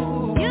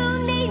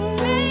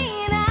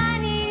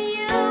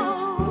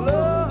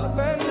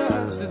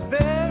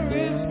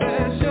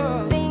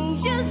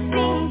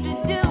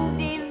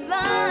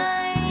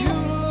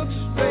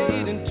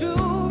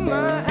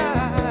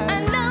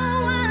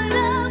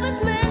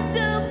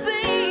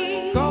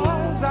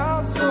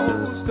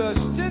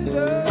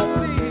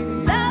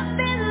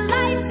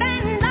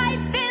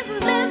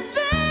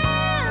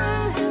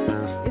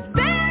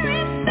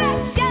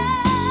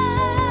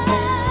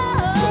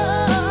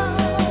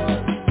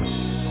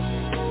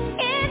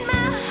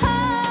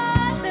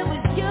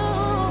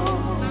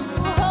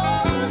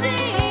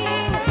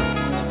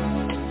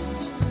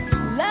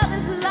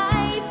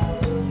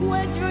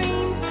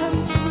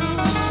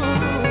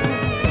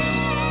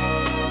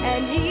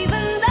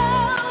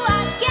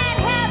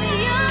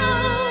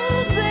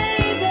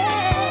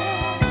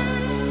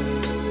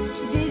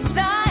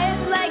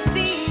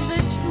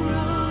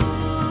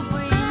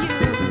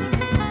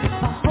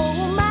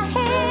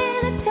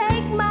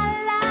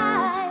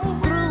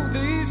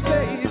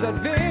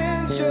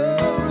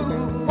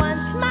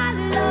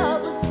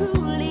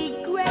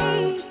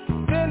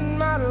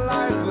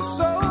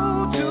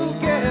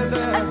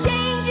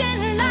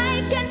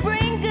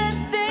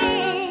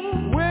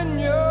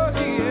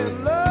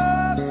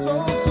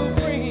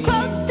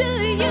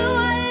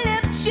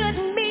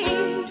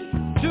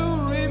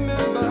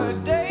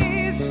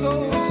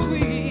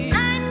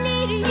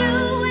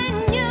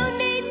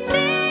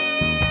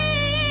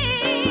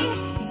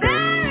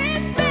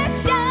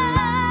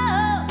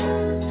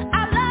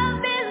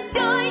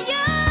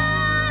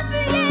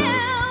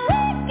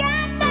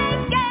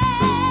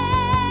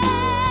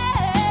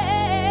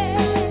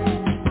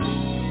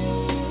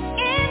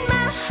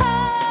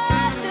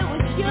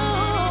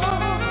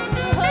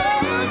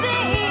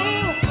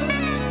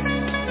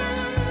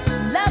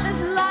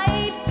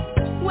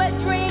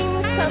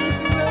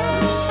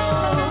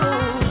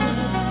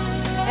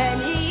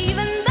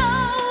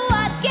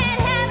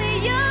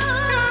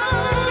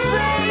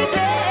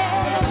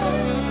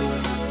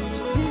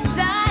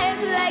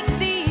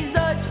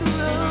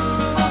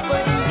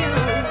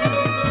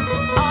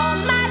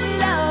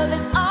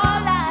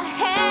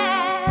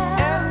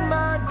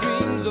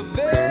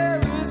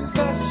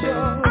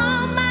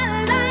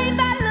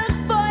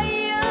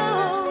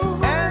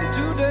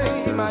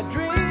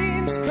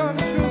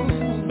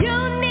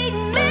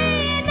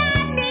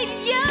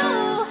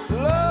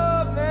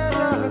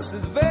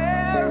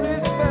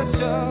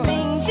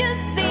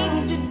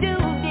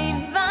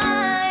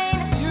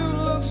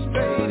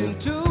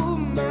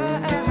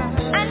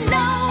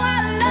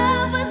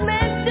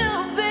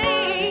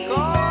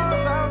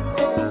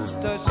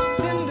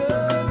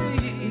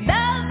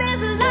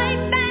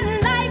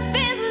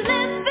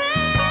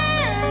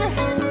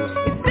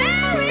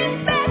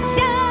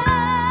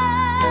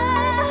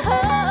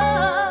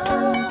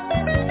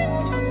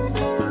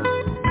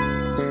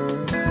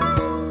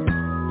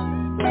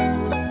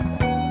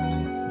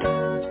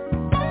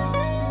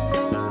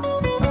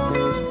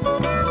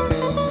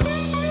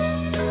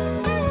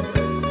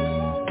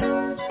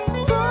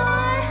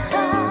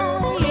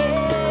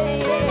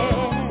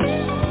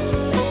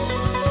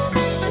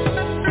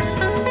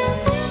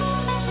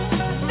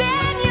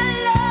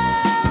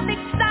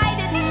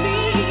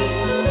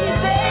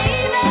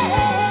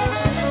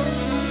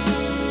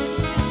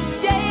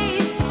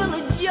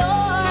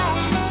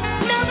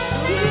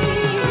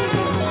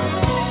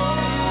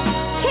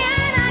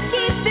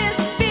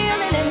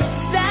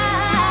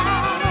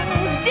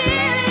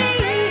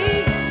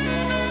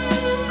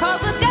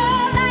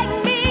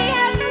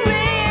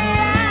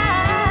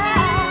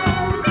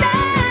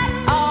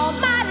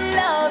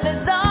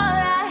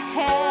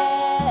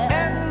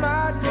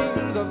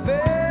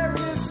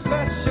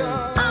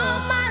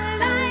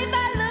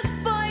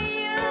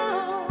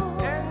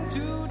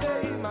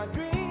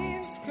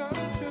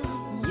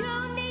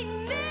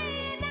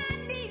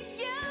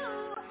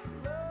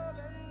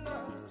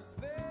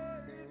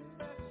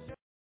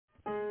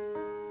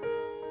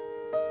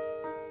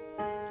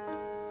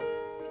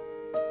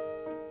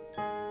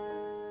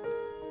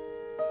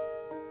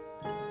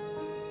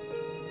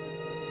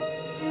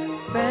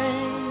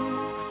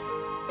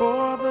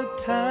for the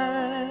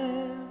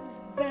time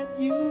that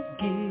you've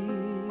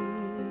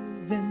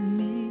given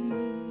me.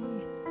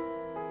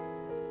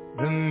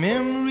 The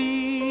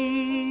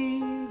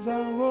memories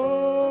are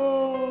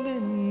all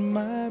in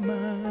my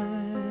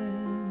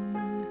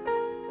mind.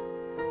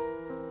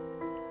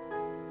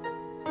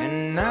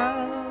 And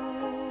now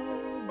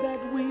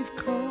that we've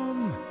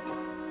come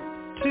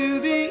to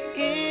the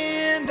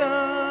end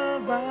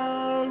of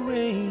our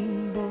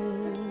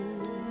rainbow,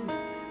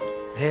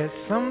 there's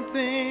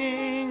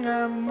something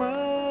I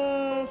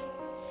must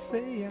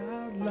say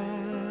out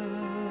loud.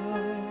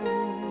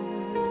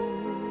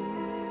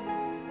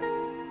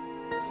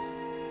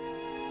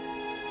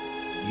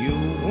 You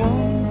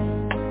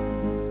won't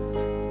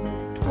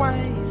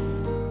twice,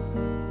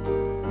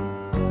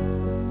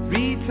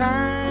 3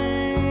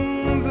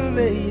 times a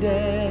lady,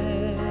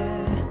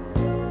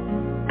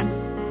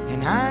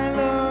 and I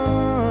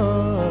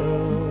love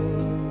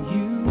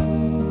you.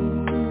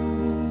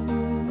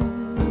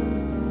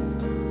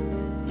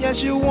 Yes,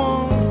 you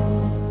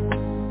won't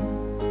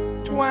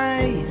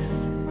twice,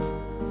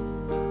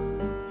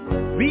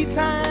 3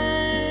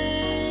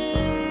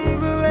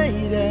 times a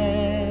lady,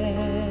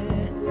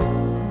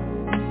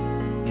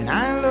 and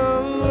I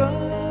love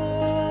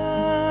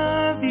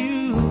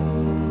you.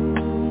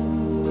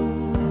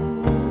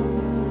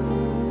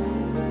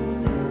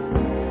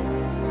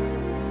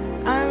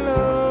 I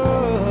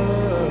love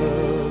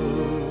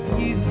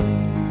you.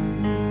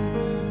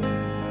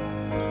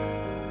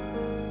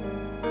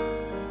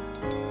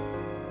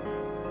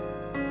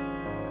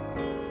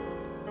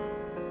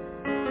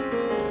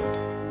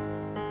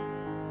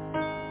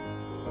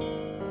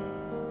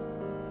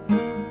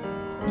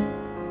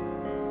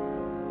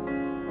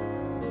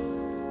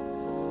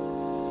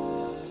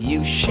 You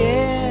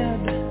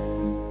shared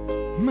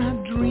my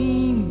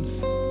dreams,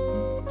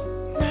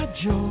 my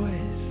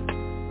joys,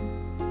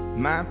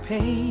 my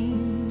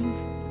pains.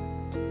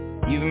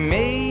 You've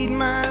made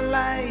my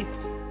life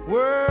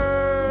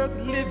worth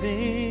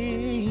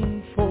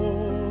living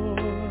for.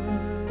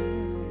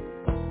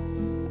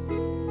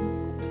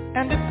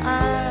 And if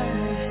I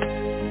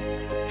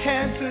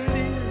had to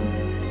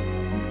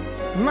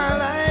live my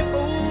life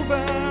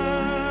over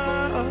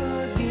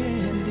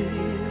again,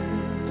 dear,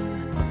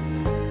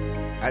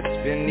 I'd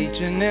spend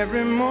each and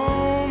every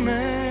moment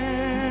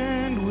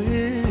with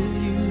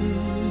you.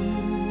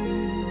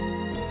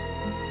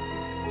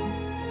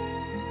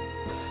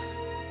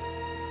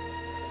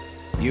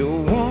 You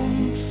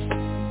once,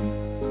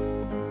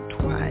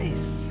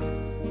 twice,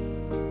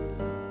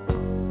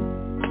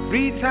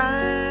 3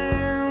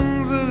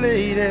 times a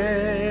lady,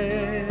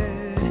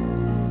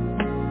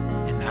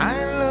 and I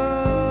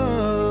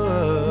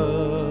love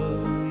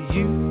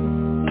you.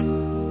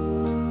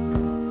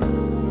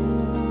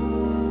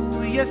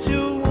 Yes,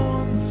 you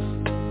once,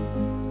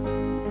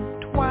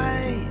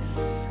 twice,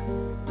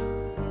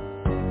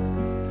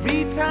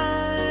 3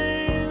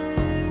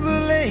 times a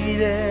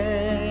lady,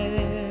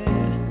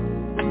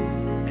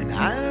 and I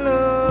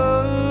love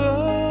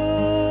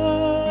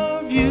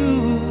you.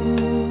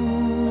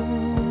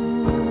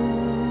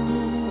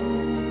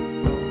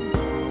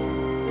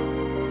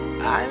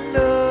 I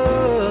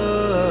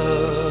love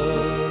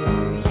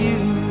you.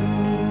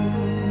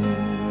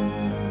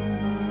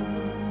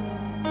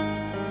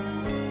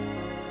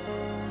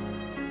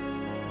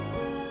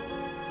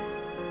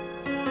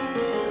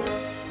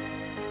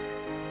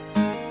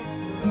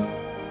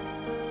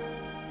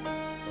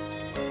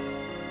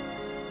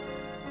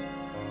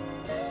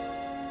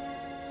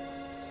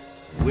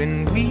 When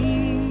we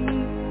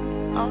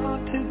are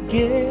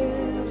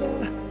together,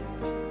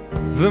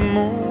 the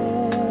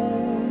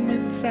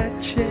moments I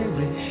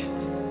cherish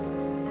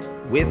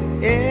with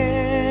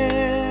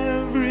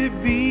every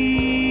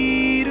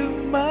beat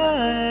of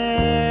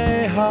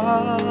my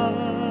heart.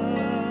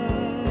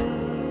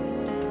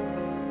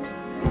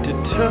 To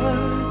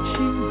touch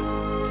you,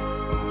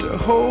 to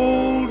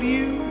hold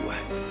you,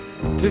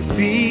 to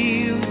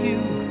feel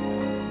you,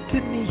 to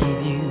need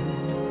you.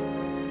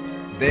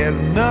 There's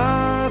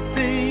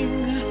nothing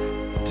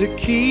to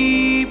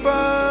keep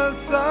us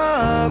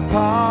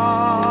apart.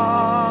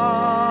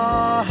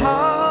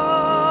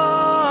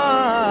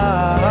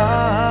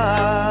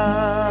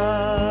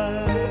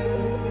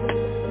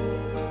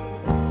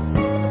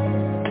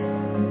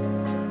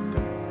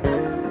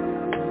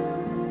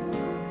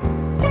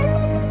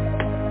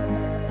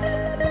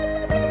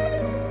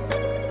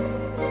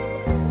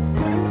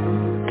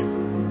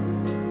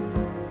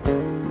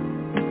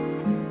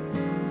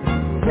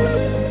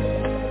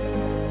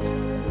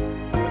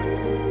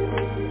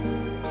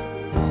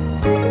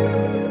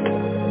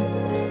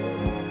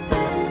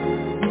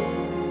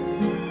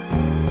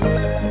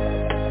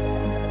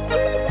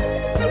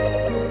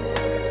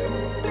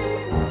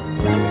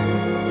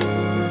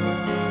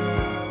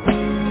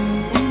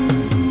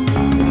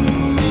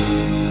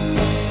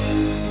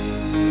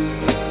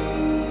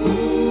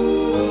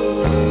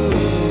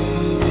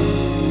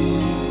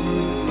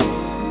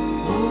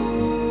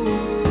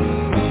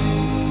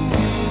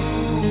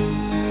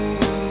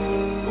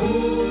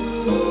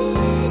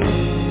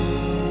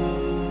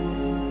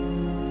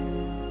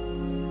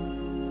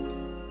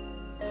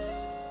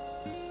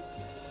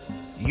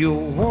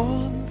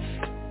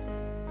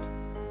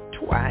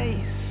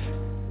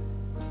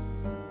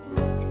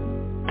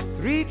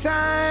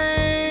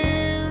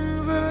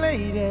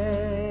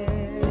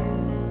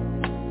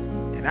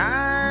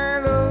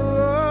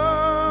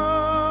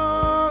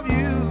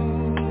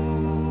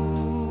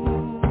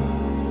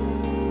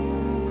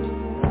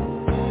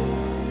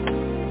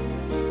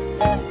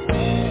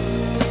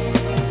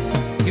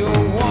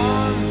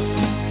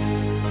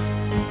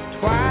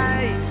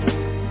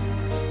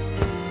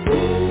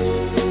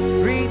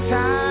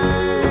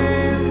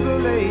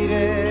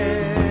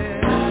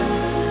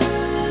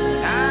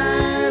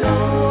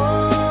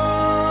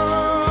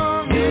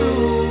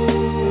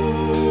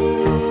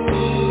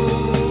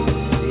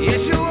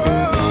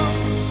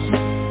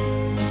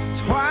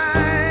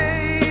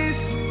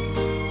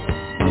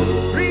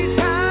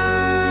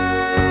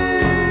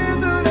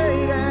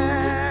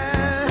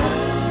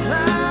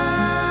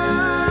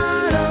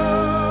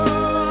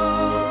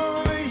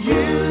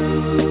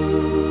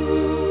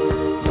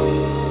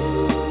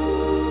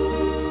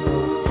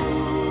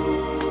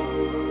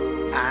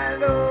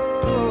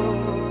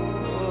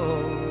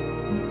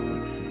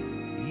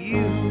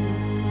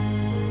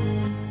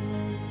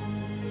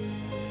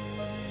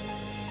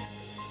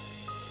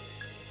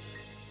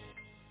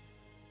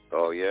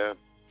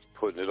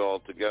 putting it all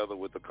together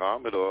with the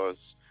Commodores.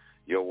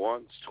 You're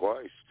once,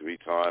 twice, three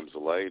times a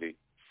lady.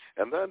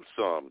 And then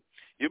some.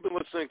 You've been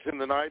listening to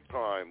The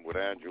Nighttime with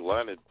Andrew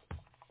Leonard.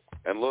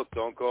 And look,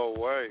 don't go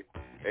away.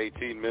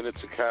 18 minutes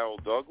of Carol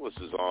Douglas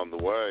is on the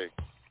way.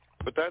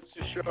 But that's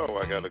the show.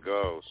 I got to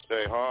go.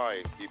 Stay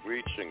high and keep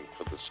reaching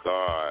for the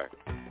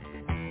sky.